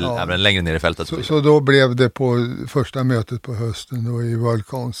vidare, även längre ner i fältet. Så då blev det på första mötet på hösten då i World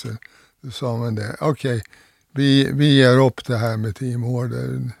Council. Då sa man det, okej, vi ger upp det här med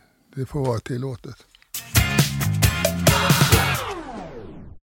teamorder, det får vara tillåtet.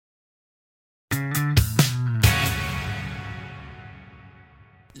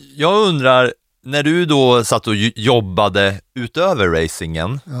 Jag undrar, när du då satt och jobbade utöver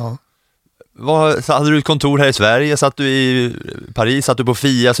racingen, hade du ett kontor här i Sverige? Satt du i Paris? Satt du på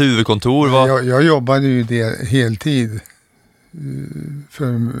Fias huvudkontor? Jag jobbade ju det heltid för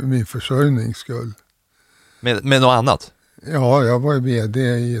min försörjnings skull. Med något annat? Ja, jag var vd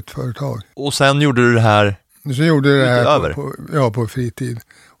i ett företag. Och sen gjorde du det här? Så gjorde jag det här på fritid.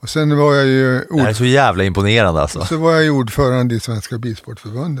 Och sen var jag ju... Det här är så jävla imponerande alltså. Så var jag ordförande i Svenska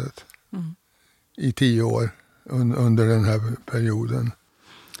bilsportförbundet i 10 år under den här perioden.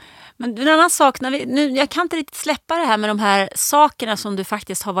 Men en annan sak, jag kan inte riktigt släppa det här med de här sakerna som du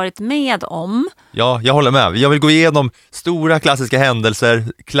faktiskt har varit med om. Ja, jag håller med. Jag vill gå igenom stora klassiska händelser.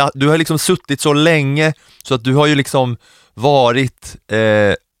 Du har liksom suttit så länge så att du har ju liksom varit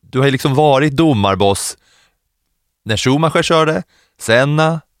domarboss när Schumacher körde,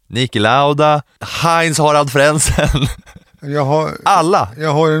 Senna, Niki Lauda, Heinz Harald Frentzen. Alla.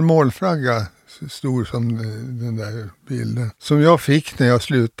 Jag har en målflagga stor som den där bilden. Som jag fick när jag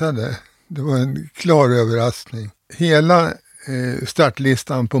slutade. Det var en klar överraskning. Hela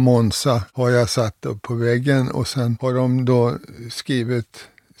startlistan på Monza har jag satt upp på väggen. Och sen har de då skrivit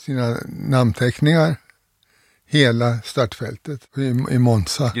sina namnteckningar. Hela startfältet i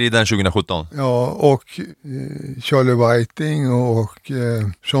Monza. Griden 2017. Ja, och Charlie Whiting och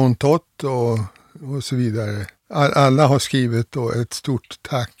Jean Todt och så vidare. Alla har skrivit då ett stort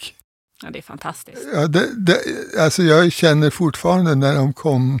tack. Ja, det är fantastiskt. Ja, alltså jag känner fortfarande när de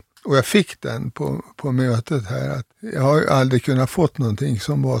kom och jag fick den på mötet här att jag har aldrig kunnat fått någonting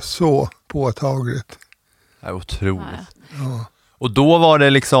som var så påtagligt. Det är otroligt. Ja. Och då var det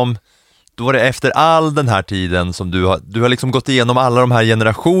liksom, efter all den här tiden som du har liksom gått igenom alla de här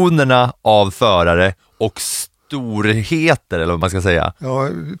generationerna av förare och storheter, eller vad man ska säga. Ja,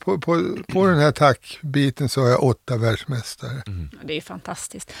 på den här tackbiten så har jag 8 världsmästare. Det är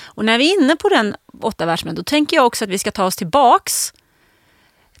fantastiskt. Och när vi är inne på den 8 världsmästare, då tänker jag också att vi ska ta oss tillbaks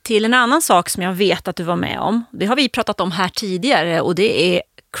till en annan sak som jag vet att du var med om. Det har vi pratat om här tidigare och det är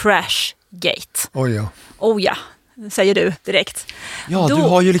Crashgate. Oh ja, säger du direkt. Ja, du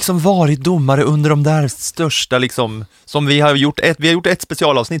har ju liksom varit domare under de där största liksom, som vi har gjort ett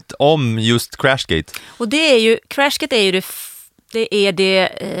specialavsnitt om just Crashgate. Och det är ju, Crashgate är ju det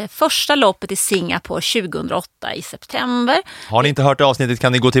första loppet i Singapore 2008 i september. Har ni inte hört det avsnittet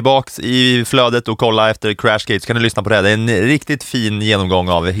kan ni gå tillbaks i flödet och kolla efter Crashgate, så kan ni lyssna på det. Det är en riktigt fin genomgång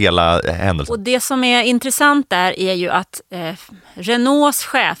av hela händelsen. Och det som är intressant där är ju att Renaults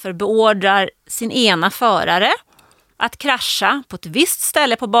chefer beordrar sin ena förare att krascha på ett visst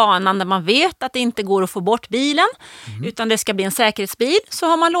ställe på banan där man vet att det inte går att få bort bilen utan det ska bli en säkerhetsbil, så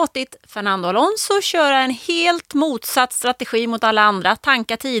har man låtit Fernando Alonso köra en helt motsatt strategi mot alla andra,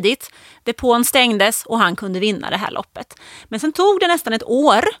 tanka tidigt, depån stängdes och han kunde vinna det här loppet. Men sen tog det nästan ett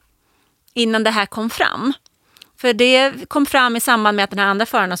år innan det här kom fram. För det kom fram i samband med att den här andra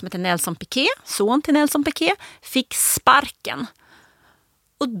föraren som heter Nelson Piquet, son till Nelson Piquet, fick sparken.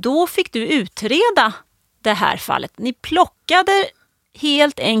 Och då fick du utreda det här fallet. Ni plockade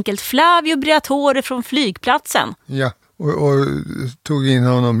helt enkelt Flavio Briatore från flygplatsen. Ja, och tog in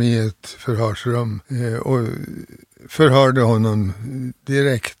honom i ett förhörsrum och förhörde honom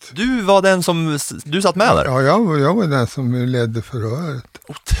direkt. Du var den som, du satt med där? Ja, jag var den som ledde förhöret.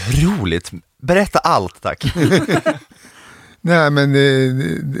 Otroligt. Berätta allt, tack. Nej, men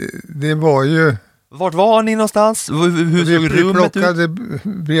det var ju... Vart var ni någonstans? Hur såg rummet ut? Vi plockade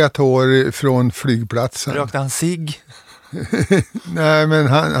Briatore från flygplatsen. Rökte han cigg? Nej, men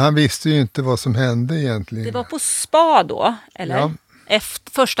han visste ju inte vad som hände egentligen. Det var på spa då, eller? Ja.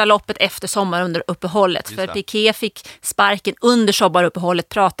 Första loppet efter sommaruppehållet. För Piquet fick sparken under sommaruppehållet,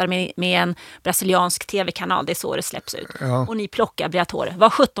 pratar med en brasiliansk tv-kanal. Det är så det släpps ut. Ja. Och ni plockar Briatore.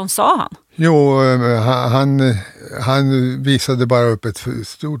 Vad 17 sa han? Jo, han visade bara upp ett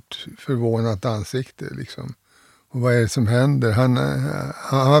stort förvånat ansikte liksom. Och vad är det som händer?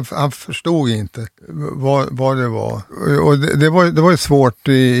 Han förstod inte vad det var. Och det var svårt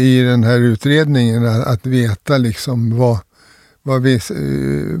i den här utredningen att veta liksom vad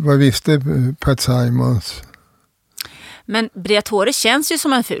visste Pat Simons. Men Briatore känns ju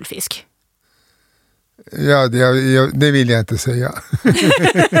som en ful fisk. Ja, det vill jag inte säga.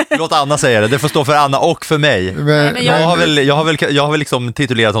 Låt Anna säga det. Det får stå för Anna och för mig. Men Jag har väl liksom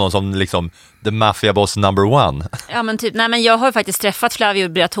titulerat honom som liksom the mafia boss number one. Ja, men typ, nej, men jag har faktiskt träffat Flavio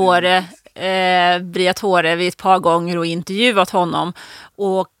Briatore vid ett par gånger och intervjuat honom.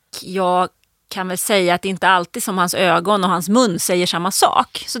 Och jag kan väl säga att det inte alltid som hans ögon och hans mun säger samma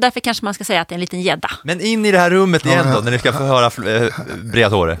sak. Så därför kanske man ska säga att det är en liten gädda. Men in i det här rummet igen då, när ni ska få höra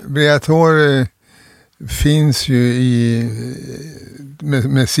Briatore. Briatore finns ju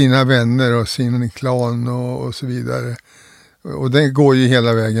med sina vänner och sin klan och så vidare. Och den går ju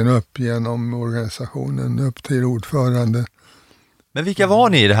hela vägen upp genom organisationen, upp till ordförande. Men vilka var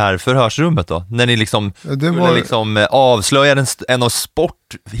ni i det här förhörsrummet då? När ni liksom avslöjade en av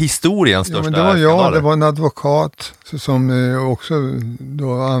sporthistoriens största men det var skandaler. Det var en advokat som också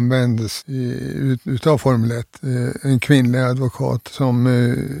då användes utav Formel 1. En kvinnlig advokat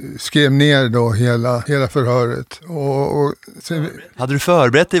som skrev ner då hela förhöret. Hade du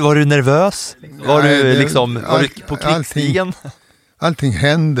förberett dig? Var du nervös? Var du på krigsstigen? Allting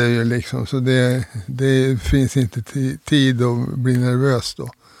händer ju liksom, så det finns inte tid att bli nervös då.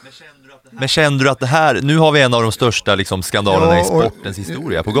 Men kände du att det här, nu har vi en av de största liksom, skandalerna i sportens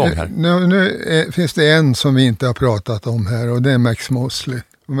historia på gång här? Nu finns det en som vi inte har pratat om här, och det är Max Mosley.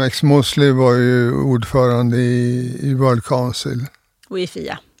 Och Max Mosley var ju ordförande i World Council. Och i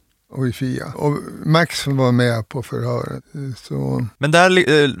FIA. Och Max var med på förhöret. Så. Men där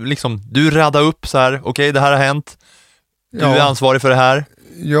liksom, du radade upp så här, okej, det här har hänt. Du är ansvarig för det här.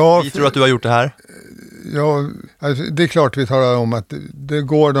 Vi tror att du har gjort det här. Ja, alltså, det är klart vi talar om att det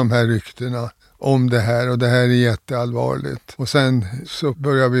går de här ryktena om det här, och det här är jätteallvarligt. Och sen så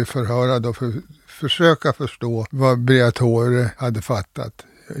börjar vi förhöra då för försöka förstå vad Briatore hade fattat.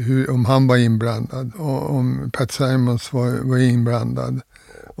 Om han var inblandad, och om Pat Simons var inblandad,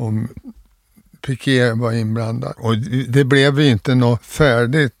 om Piquet var inblandad. Och det blev ju inte något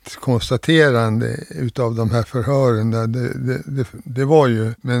färdigt konstaterande utav de här förhören. Det var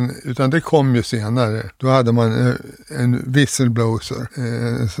ju, utan det kom ju senare. Då hade man en whistleblower.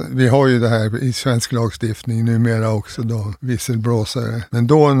 Vi har ju det här i svensk lagstiftning numera också då, whistleblower. Men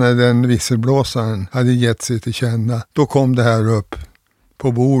då när den whistleblåsaren hade gett sig till känna, då kom det här upp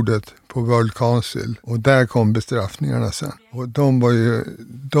på bordet på World Council, och där kom bestraffningarna sen. Och de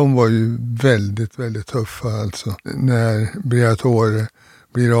var ju väldigt, väldigt tuffa alltså, när Briatore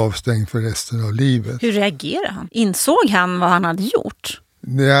blir avstängd för resten av livet. Hur reagerade han? Insåg han vad han hade gjort?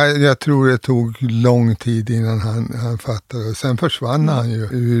 Jag tror det tog lång tid innan han fattade. Sen försvann han ju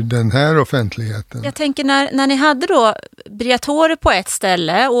ur den här offentligheten. Jag tänker när ni hade då Briatore på ett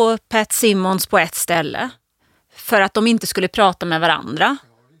ställe och Pat Simons på ett ställe, för att de inte skulle prata med varandra,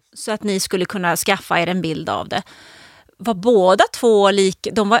 så att ni skulle kunna skaffa er en bild av det. Var båda två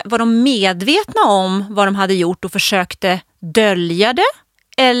var de medvetna om vad de hade gjort och försökte dölja det?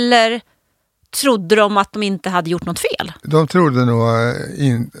 Eller trodde de att de inte hade gjort något fel? De trodde nog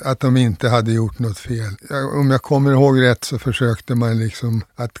att de inte hade gjort något fel. Om jag kommer ihåg rätt så försökte man liksom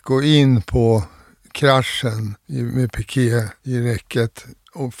att gå in på kraschen med Piquet i räcket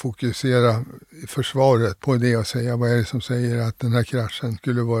och fokusera försvaret på det och säga vad är det som säger att den här kraschen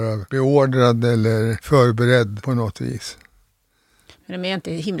skulle vara beordrad eller förberedd på något vis. Men det är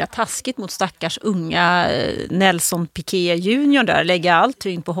inte himla taskigt mot stackars unga Nelson Piquet Junior där, lägga allt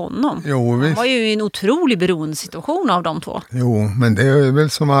tyngd på honom. Jo, visst. Han var ju i en otrolig beroendesituation av de två. Jo, men det är väl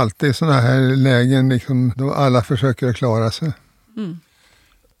som alltid i sådana här lägen liksom, då alla försöker klara sig. Mm.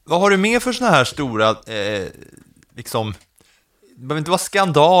 Vad har du med för sådana här stora liksom, det behöver inte vara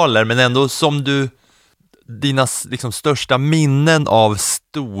skandaler, men ändå som dina liksom största minnen av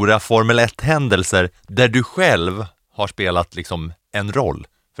stora Formel 1-händelser där du själv har spelat liksom en roll?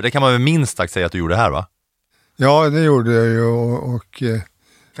 För det kan man väl minst sagt säga att du gjorde här, va? Ja, det gjorde jag ju. Och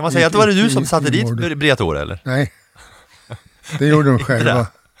kan man säga att det var du som satte dit Briatore, eller? Nej, det gjorde de själva.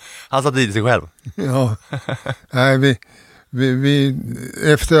 Han satte dit sig själv? Ja, nej, vi,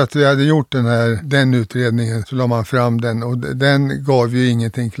 efter att vi hade gjort den utredningen så la man fram den, och den gav ju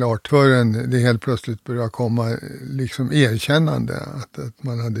ingenting klart förrän det helt plötsligt började komma liksom erkännande att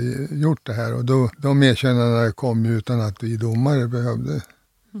man hade gjort det här, och då, de erkännandena kom ju utan att vi domare behövde.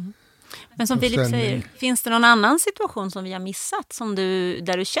 Mm. Men som Filip säger, finns det någon annan situation som vi har missat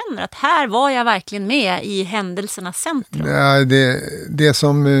där du känner att här var jag verkligen med i händelsernas centrum? Ja, det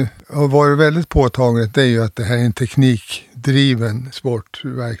som har varit väldigt påtagligt är ju att det här är en teknik teknikdriven sport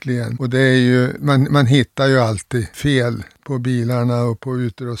verkligen. Och det är ju, man hittar ju alltid fel på bilarna och på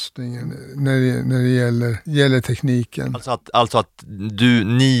utrustningen när det gäller tekniken. Alltså att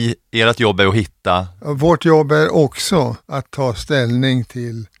ert jobb är att hitta... Vårt jobb är också att ta ställning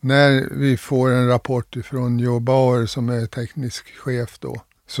till när vi får en rapport från Joe Bauer som är teknisk chef då.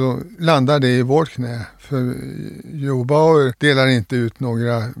 Så landar det i vårt knä. För Joe Bauer delar inte ut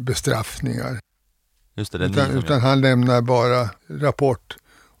några bestraffningar. Just det, utan han lämnar bara rapport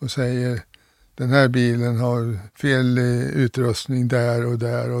och säger den här bilen har fel utrustning där och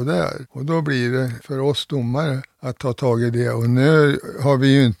där och där. Och då blir det för oss domare att ta tag i det. Och nu har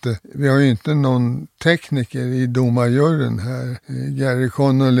vi har ju inte någon tekniker i domarjuryn här. Gary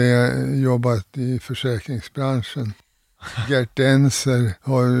Connolly har jobbat i försäkringsbranschen. Gert Denser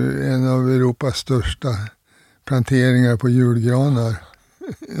har en av Europas största planteringar på julgranar.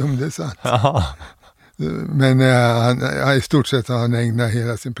 Om det är sant. Jaha. Men i stort sett har han ägnat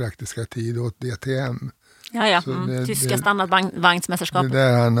hela sin praktiska tid åt DTM. Ja. Tyska standardvagnsmästerskapet. Det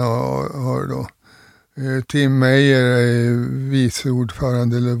är där han har då. Tim Meyer är vice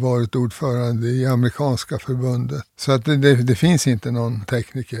ordförande eller varit ordförande i amerikanska förbundet. Så att det finns inte någon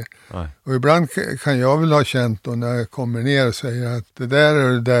tekniker. Nej. Och ibland kan jag väl ha känt då när jag kommer ner och säger att det där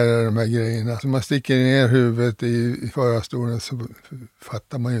är de här grejerna. Så man sticker ner huvudet i förarstolen så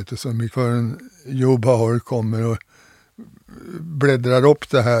fattar man ju inte så mycket förrän Joe Bauer kommer och bläddrar upp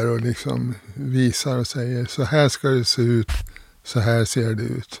det här och liksom visar och säger så här ska det se ut, så här ser det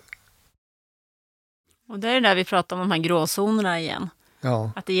ut. Och det är där vi pratar om de här gråzonerna igen.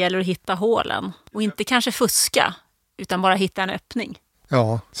 Ja. Att det gäller att hitta hålen. Och inte kanske fuska, utan bara hitta en öppning.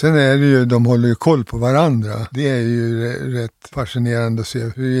 Ja, sen är det ju, de håller ju koll på varandra. Det är ju rätt fascinerande att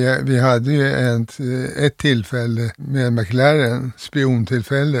se. Vi hade ju ett tillfälle med McLaren,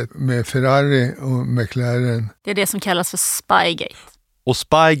 spiontillfället med Ferrari och McLaren. Det är det som kallas för Spygate. Och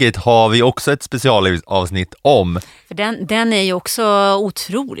Spygate har vi också ett specialavsnitt om. För den är ju också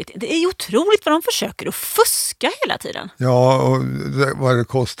otroligt. Det är ju otroligt vad de försöker att fuska hela tiden. Ja, och vad det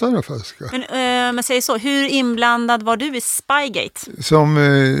kostar att fuska. Men säg så, hur inblandad var du i Spygate? Som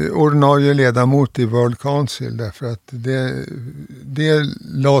ordinarie ledamot i World Council, därför att det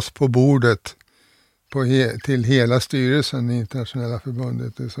lades på bordet till hela styrelsen i internationella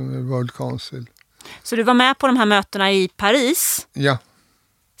förbundet som är World Council. Så du var med på de här mötena i Paris? Ja.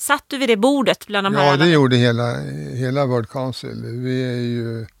 Satt du vid det bordet bland de här? Ja, det gjorde hela World Council. Vi är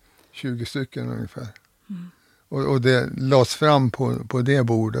ju 20 stycken ungefär. Och det lades fram på det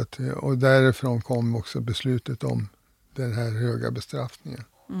bordet. Och därifrån kom också beslutet om den här höga bestraffningen.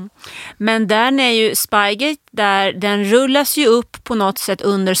 Men där är ju Spygate, den rullas ju upp på något sätt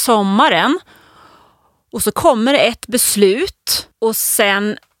under sommaren. Och så kommer det ett beslut och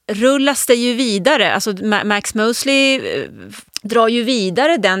sen rullas det ju vidare. Alltså Max Mosley drar ju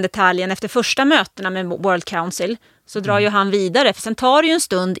vidare den detaljen efter första mötena med World Council. Så drar ju han vidare. För sen tar det ju en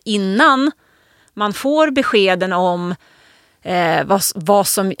stund innan man får beskeden om vad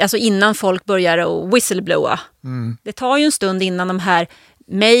som, alltså innan folk börjar att whistleblowa. Det tar ju en stund innan de här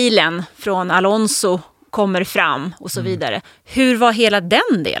mejlen från Alonso kommer fram och så vidare. Hur var hela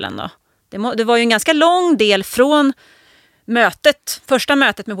den delen då? Det var ju en ganska lång del från första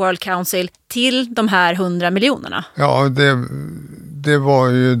mötet med World Council till de här 100 miljonerna. Ja, det var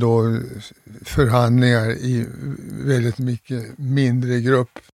ju då förhandlingar i väldigt mycket mindre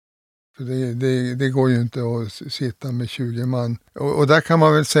grupp. För det går ju inte att sitta med 20 man. Och där kan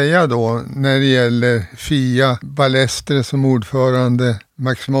man väl säga då, när det gäller FIA, Ballestre som ordförande,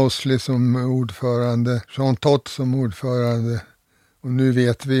 Max Mosley som ordförande, Jean Todt som ordförande. Och nu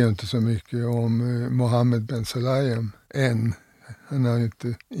vet vi ju inte så mycket om Mohammed Ben Sulayem än. Han har ju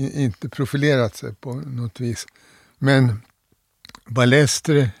inte profilerat sig på något vis. Men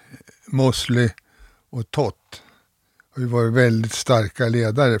Ballestre, Mosley och Todt har ju varit väldigt starka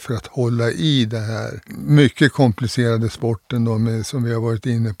ledare för att hålla i det här mycket komplicerade sporten då som vi har varit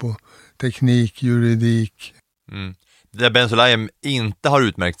inne på. Teknik, juridik. Där Ben Sulayem inte har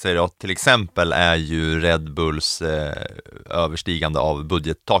utmärkt sig då, till exempel är ju Red Bulls överstigande av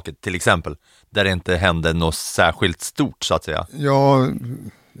budgettaket till exempel. Där det inte hände något särskilt stort så att säga. Ja,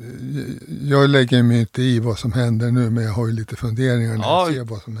 jag lägger mig inte i vad som händer nu, men jag har ju lite funderingar när jag ser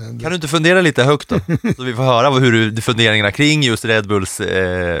vad som händer. Kan du inte fundera lite högt då? Så vi får höra hur funderingarna kring just Red Bulls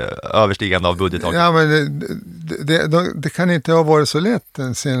överstigande av budgettaket. Ja, men det kan inte ha varit så lätt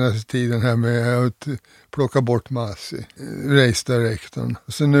den senaste tiden här med att plocka bort Masi, race directorn.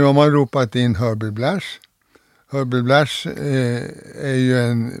 Så nu har man ropat in Herbie Blash. Herbie Blash är ju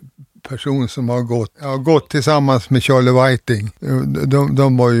en person som har gått tillsammans med Charlie Whiting.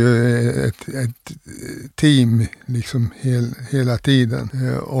 De var ju ett team liksom hela tiden.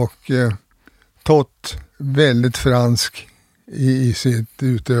 Och Tott, väldigt fransk i sitt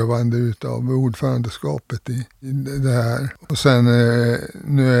utövande utav ordförandeskapet i det här. Och sen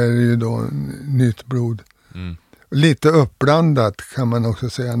nu är det ju då nytt blod. Mm. Lite uppblandat kan man också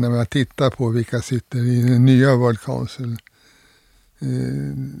säga när man tittar på vilka sitter i den nya World Council.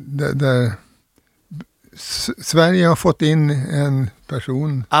 Där Sverige har fått in en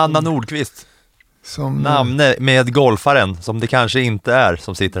person. Anna Nordqvist. Som namne med golfaren som det kanske inte är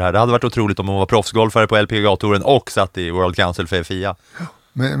som sitter här. Det hade varit otroligt om hon var proffsgolfare på LPGA-touren och satt i World Council för FIA.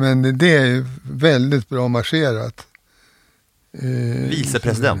 Men det är ju väldigt bra marscherat.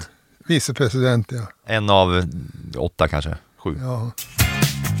 Vicepresident. Vicepresident, ja. En av 8 kanske, 7. Ja.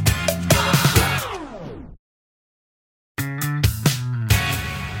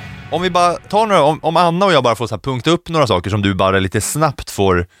 Om vi bara tar några, om Anna och jag bara får så här punkta upp några saker som du bara lite snabbt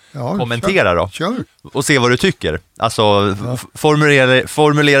får kommentera då. Kör. Och se vad du tycker. Alltså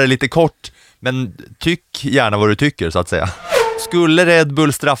formulera lite kort, men tyck gärna vad du tycker så att säga. Skulle Red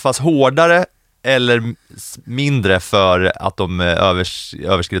Bull straffas hårdare eller mindre för att de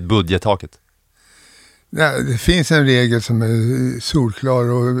överskred budgettaket? Nej, det finns en regel som är solklar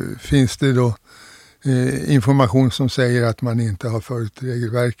och finns det då information som säger att man inte har följt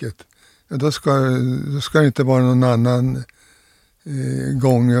regelverket. Då ska det inte vara någon annan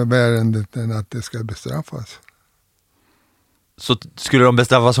gång av ärendet än att det ska bestraffas. Så skulle de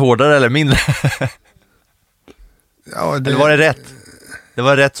bestraffas hårdare eller mindre? Ja, eller var det rätt? Det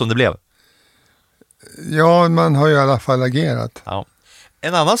var rätt som det blev. Ja, man har ju i alla fall agerat. Ja.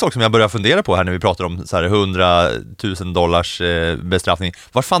 En annan sak som jag börjar fundera på här när vi pratar om så här $100,000 bestraffning.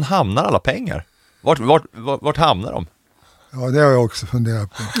 Var fan hamnar alla pengar? Vart hamnar de? Ja, det har jag också funderat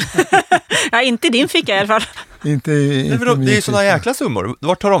på. Ja, inte din ficka i alla fall. Inte det är ju sådana jäkla summor.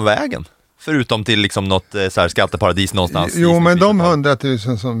 Vart tar de vägen? Förutom till liksom något så här skatteparadis någonstans. Jo, men de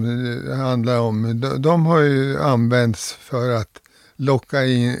 100,000 som det handlar om, de har ju använts för att locka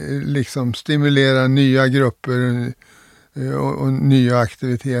in, liksom stimulera nya grupper och nya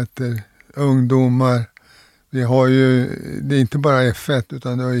aktiviteter. Ungdomar. Vi har ju, det är inte bara F1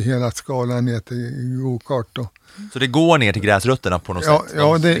 utan det har ju hela skalan ner till go-kart då. Så det går ner till gräsrötterna på något sätt?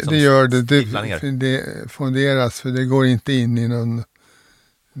 Ja, det gör det. Det fonderas för det går inte in i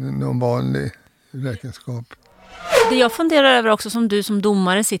någon vanlig räkenskap. Det jag funderar över också som du som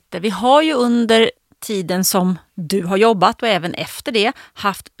domare sitter. Vi har ju under tiden som du har jobbat och även efter det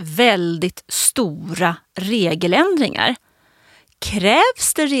haft väldigt stora regeländringar.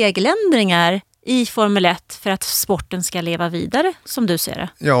 Krävs det regeländringar i Formel 1 för att sporten ska leva vidare, som du ser det?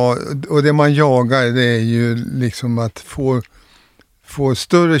 Ja, och det man jagar det är ju liksom att få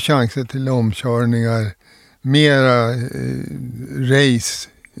större chanser till omkörningar, mera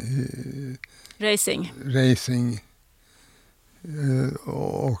racing.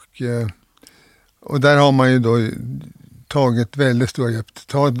 Och där har man ju då tagit väldigt stora hjälp.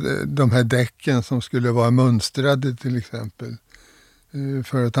 Ta de här däcken som skulle vara mönstrade till exempel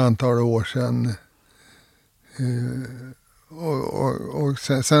för ett antal år sedan. Och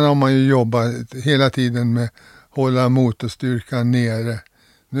sen har man ju jobbat hela tiden med att hålla motorstyrkan nere.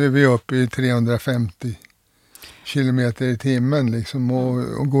 Nu är vi uppe i 350 kilometer i timmen liksom.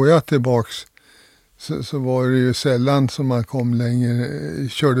 Och går jag tillbaks så var det ju sällan som man kom längre,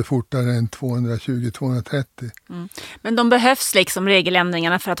 körde fortare än 220-230. Mm. Men de behövs liksom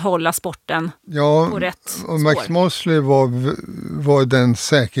regeländringarna för att hålla sporten på rätt spår. Och Max Mosley var den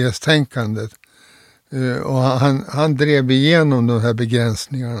säkerhetstänkandet. Och han drev igenom de här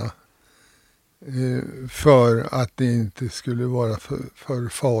begränsningarna för att det inte skulle vara för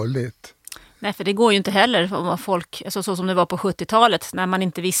farligt. Nej, för det går ju inte heller om folk, alltså så som det var på 70-talet när man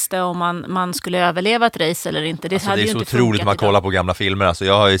inte visste om man skulle överleva ett race eller inte. Det, hade det är ju så inte otroligt man kollar på gamla filmer. Alltså,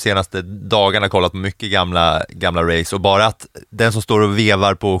 jag har ju senaste dagarna kollat på mycket gamla race och bara att den som står och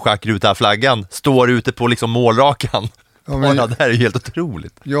vevar på schackruta-flaggan står ute på liksom målrakan. Ja, men det här är ju helt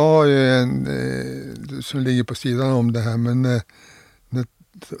otroligt. Jag har ju en som ligger på sidan om det här, men när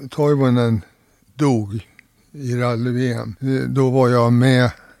Toivonen dog i rally-VM, då var jag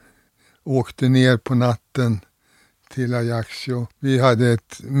med. Åkte ner på natten till Ajaccio. Vi hade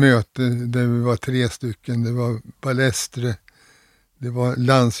ett möte där vi var 3 stycken. Det var Balestre, det var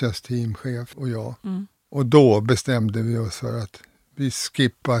Lancias teamchef och jag. Mm. Och då bestämde vi oss för att vi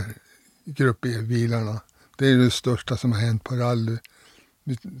skippar grupp E-bilarna. Det är det största som har hänt på rally.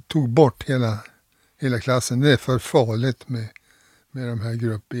 Vi tog bort hela klassen. Det är för farligt med de här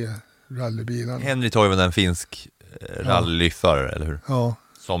grupp E-rallybilarna. Henry Toivonen, en finsk rallyförare, eller hur? Ja.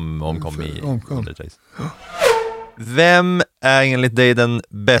 som omkom i under ett race. Vem är enligt dig den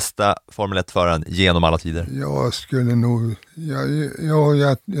bästa Formel 1-föraren genom alla tider? Jag skulle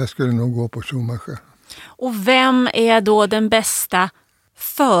nog gå på Schumacher. Och vem är då den bästa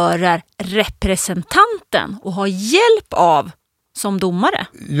förarrepresentanten och ha hjälp av som domare?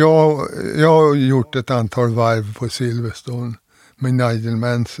 Jag har gjort ett antal varv på Silverstone med Nigel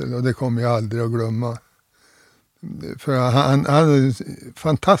Mansell och det kommer jag aldrig att glömma. För han är en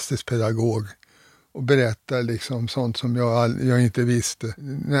fantastisk pedagog och berättar liksom sånt som jag inte visste.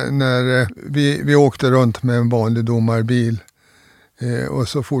 När vi åkte runt med en vanlig domarbil och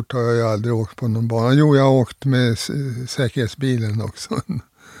så fort har jag aldrig åkt på någon bana. Jo, jag har åkt med säkerhetsbilen också.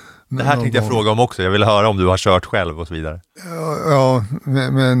 Det här tänkte jag fråga om också. Jag vill höra om du har kört själv och så vidare. Ja,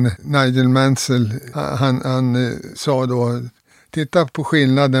 men Nigel Mansell, han sa då, titta på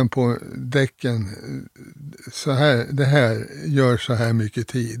skillnaden på däcken. Så här, det här gör så här mycket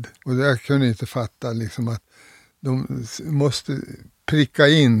tid. Och jag kunde inte fatta liksom att de måste pricka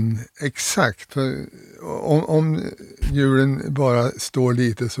in exakt. För om hjulen bara står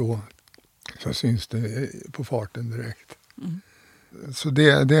lite så syns det på farten direkt. Mm. Så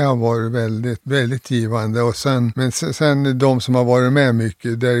det har varit väldigt, väldigt givande. Och sen de som har varit med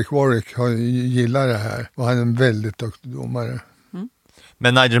mycket, Derek Warwick har gillat det här. Och han är en väldigt duktig domare. Mm.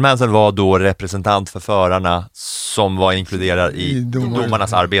 Men Nigel Mansell var då representant för förarna som var inkluderad i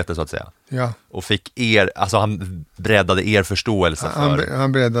domarnas arbete så att säga. Ja. Och fick han breddade er förståelse för...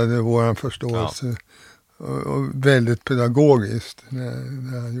 Han breddade våran förståelse. Ja. Och väldigt pedagogiskt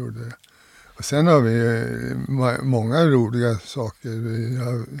när han gjorde det. Och sen har vi många roliga saker.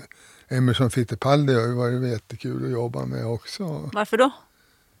 Emerson Fittipaldi har ju varit jättekul att jobba med också. Varför då?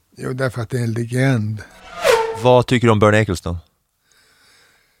 Jo, därför att det är en legend. Vad tycker du om Bernie Ecclestone?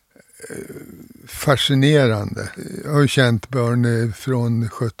 Fascinerande. Jag har ju känt Bernie från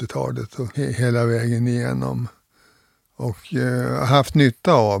 70-talet och hela vägen igenom. Och haft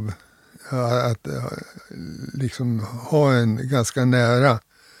nytta av att liksom ha en ganska nära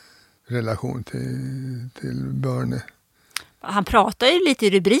relation till Bernie. Han pratar ju lite i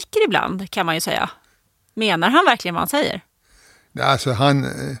rubriker ibland kan man ju säga. Menar han verkligen vad han säger? Alltså han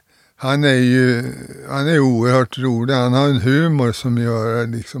är oerhört rolig. Han har en humor som gör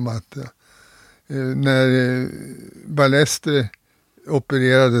liksom att när Ballester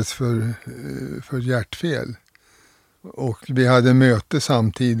opererades för hjärtfel och vi hade möte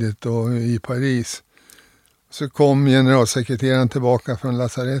samtidigt då i Paris. Så kom generalsekreteraren tillbaka från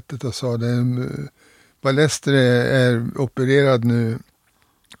lasarettet och sa att Ballester är opererad nu,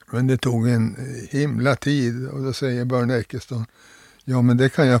 men det tog en himla tid. Och då säger Bernie Ecclestone, ja men det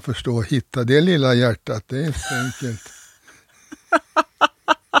kan jag förstå, hitta det lilla hjärtat, det är inte enkelt.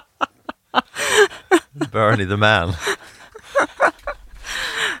 Bernie the man.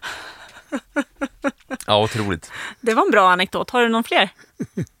 Ja, otroligt. Det var en bra anekdot. Har du någon fler?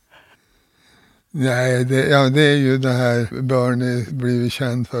 Nej, det är ju det här Bernie blivit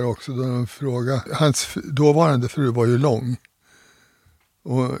känd för också. Då de frågade. Hans dåvarande fru var ju lång.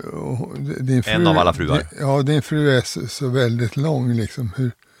 Och din fru, en av alla fruar. Ja, din fru är så väldigt lång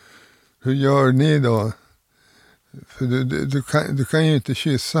liksom. Hur gör ni då? För du kan ju inte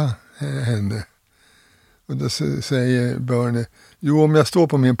kyssa henne. Och då säger Bernie, jo om jag står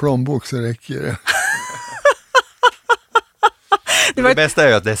på min plånbok så räcker det. Det bästa är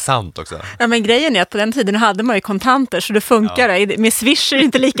ju att det är sant också. Ja, men grejen är att på den tiden hade man ju kontanter så det funkar. Ja. Med Swish är det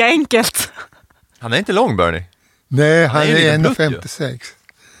inte lika enkelt. Han är inte lång, Bernie. Nej, han är 1,56.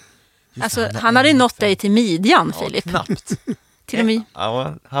 Alltså, han hade nått dig till midjan, Filip. Knappt. Till och med.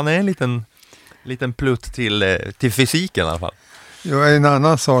 Ja, han är en liten plutt till fysiken i alla fall. Ja, en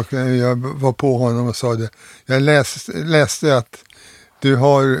annan sak, jag var på honom och sa det. Jag läste att du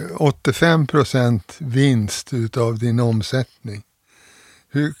har 85% vinst utav din omsättning.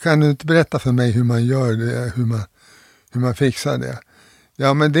 Hur kan du inte berätta för mig hur man gör det, hur man fixar det?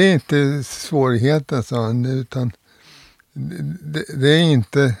 Ja, men det är inte svårigheten, sa han, utan det är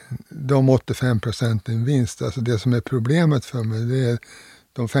inte de 85% vinst. Alltså det som är problemet för mig, det är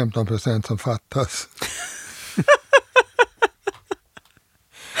de 15% som fattas.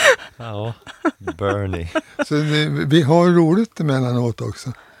 Ja, Bernie. Så vi har roligt emellanåt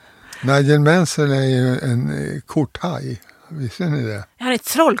också. Nigel Mansell är ju en korthaj. Visste ni det? Han är ett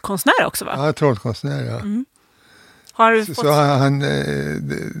trollkonstnär också, va? Ja, trollkonstnär, ja. Mm. Har du fått... Så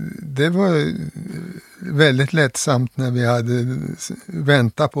det var väldigt lättsamt när vi hade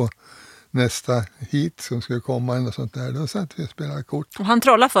väntat på nästa hit som skulle komma och sånt där. Då satt vi och spelade kort. Och han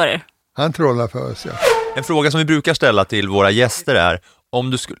trollar för er? Han trollar för oss, ja. En fråga som vi brukar ställa till våra gäster är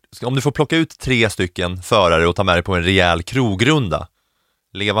om du får plocka ut 3 stycken förare och ta med dig på en rejäl krogrunda,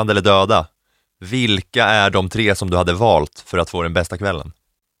 levande eller döda, vilka är de 3 som du hade valt för att få den bästa kvällen?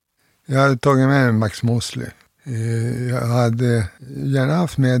 Jag hade tagit med Max Mosley. Jag hade gärna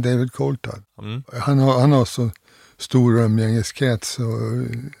haft med David Coulthard. Han har så stor umgängeskrets och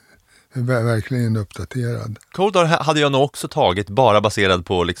är verkligen uppdaterad. Coulthard hade jag nog också tagit, bara baserad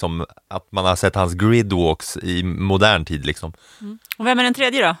på liksom att man har sett hans gridwalks i modern tid. Liksom. Och vem är den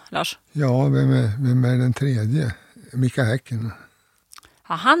tredje då, Lars? Ja, vem är den tredje? Mika Häkkinen.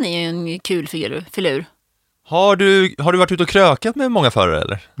 Ja, han är ju en kul filur. Har du varit ute och krökat med många förare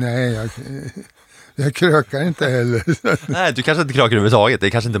eller? Nej, jag krökar inte heller. Nej, du kanske inte krökar överhuvudtaget. Det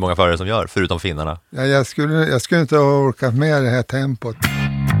är kanske inte många förare som gör, förutom finnarna. Ja, jag skulle inte ha orkat med det här tempot.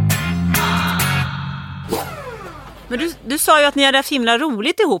 Men du sa ju att ni hade haft himla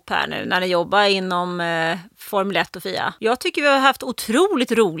roligt ihop här nu när ni jobbar inom Formel 1 och FIA. Jag tycker vi har haft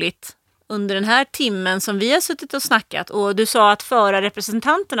otroligt roligt under den här timmen som vi har suttit och snackat. Och du sa att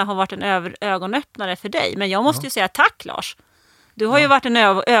förarrepresentanterna har varit en ögonöppnare för dig. Men jag måste ju säga tack, Lars. Du har ju varit en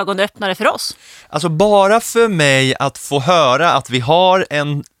ögonöppnare för oss. Alltså bara för mig att få höra att vi har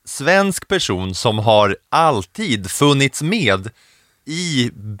en svensk person som har alltid funnits med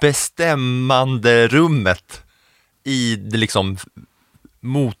i bestämmande rummet i det liksom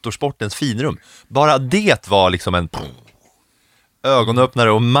motorsportens finrum. Bara det var liksom en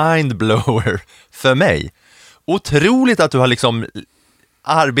ögonöppnare och mindblower för mig. Otroligt att du har liksom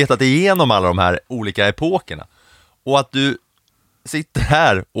arbetat igenom alla de här olika epokerna. Och att du sitter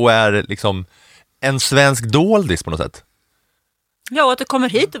här och är liksom en svensk doldis på något sätt. Ja, och att du kommer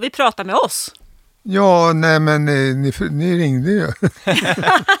hit och vi pratar med oss. Ja, nej men ni ringde ju.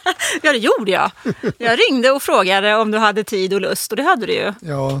 Ja, det gjorde jag. Jag ringde och frågade om du hade tid och lust, och det hade du ju.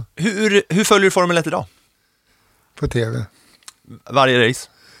 Ja. Hur följer du Formel 1 idag? På tv. Varje race?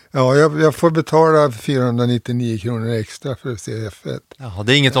 Ja, jag får betala 499 kronor extra för att se F1. Ja,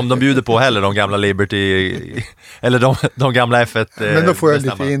 det är inget som de bjuder på heller, de gamla Liberty eller de gamla F1. Men då får jag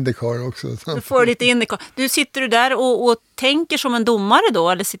lite IndyCar också. Du får lite IndyCar. Sitter du där och tänker som en domare då,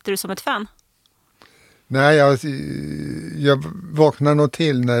 eller sitter du som ett fan? Nej, jag vaknar nog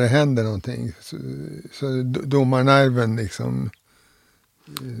till när det händer någonting. Så domarnerven liksom.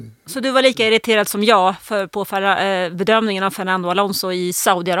 Så du var lika irriterad som jag på bedömningen av Fernando Alonso i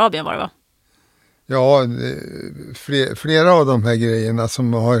Saudiarabien, var det va? Ja, flera av de här grejerna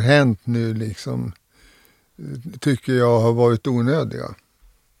som har hänt nu liksom tycker jag har varit onödiga.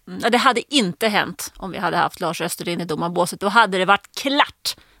 Det hade inte hänt om vi hade haft Lars Österlind i domarbåset. Då hade det varit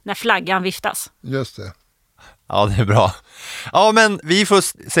klart när flaggan viftas. Just det. Ja, det är bra. Ja, men vi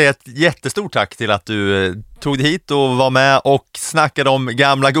får säga ett jättestort tack till att du tog dig hit och var med och snackade om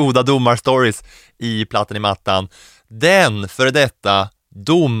gamla goda domarstories i Platten i mattan. Den för detta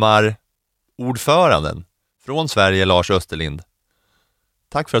domar-ordföranden från Sverige, Lars Österlind.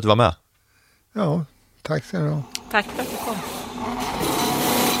 Tack för att du var med. Ja, tack så mycket. Tack för att du kom.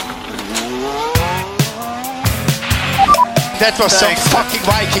 That was some fucking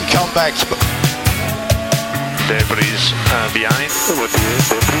Viking comeback. Debris behind.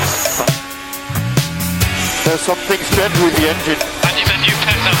 There's something strange with the engine. And you've a new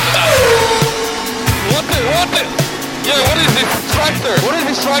pet after that. What? Yeah, what is this tractor? What is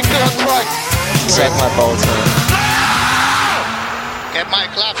this tractor on track? Check my bolts, man. Get my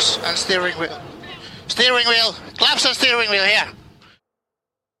claps and steering wheel. Steering wheel. Claps and steering wheel here.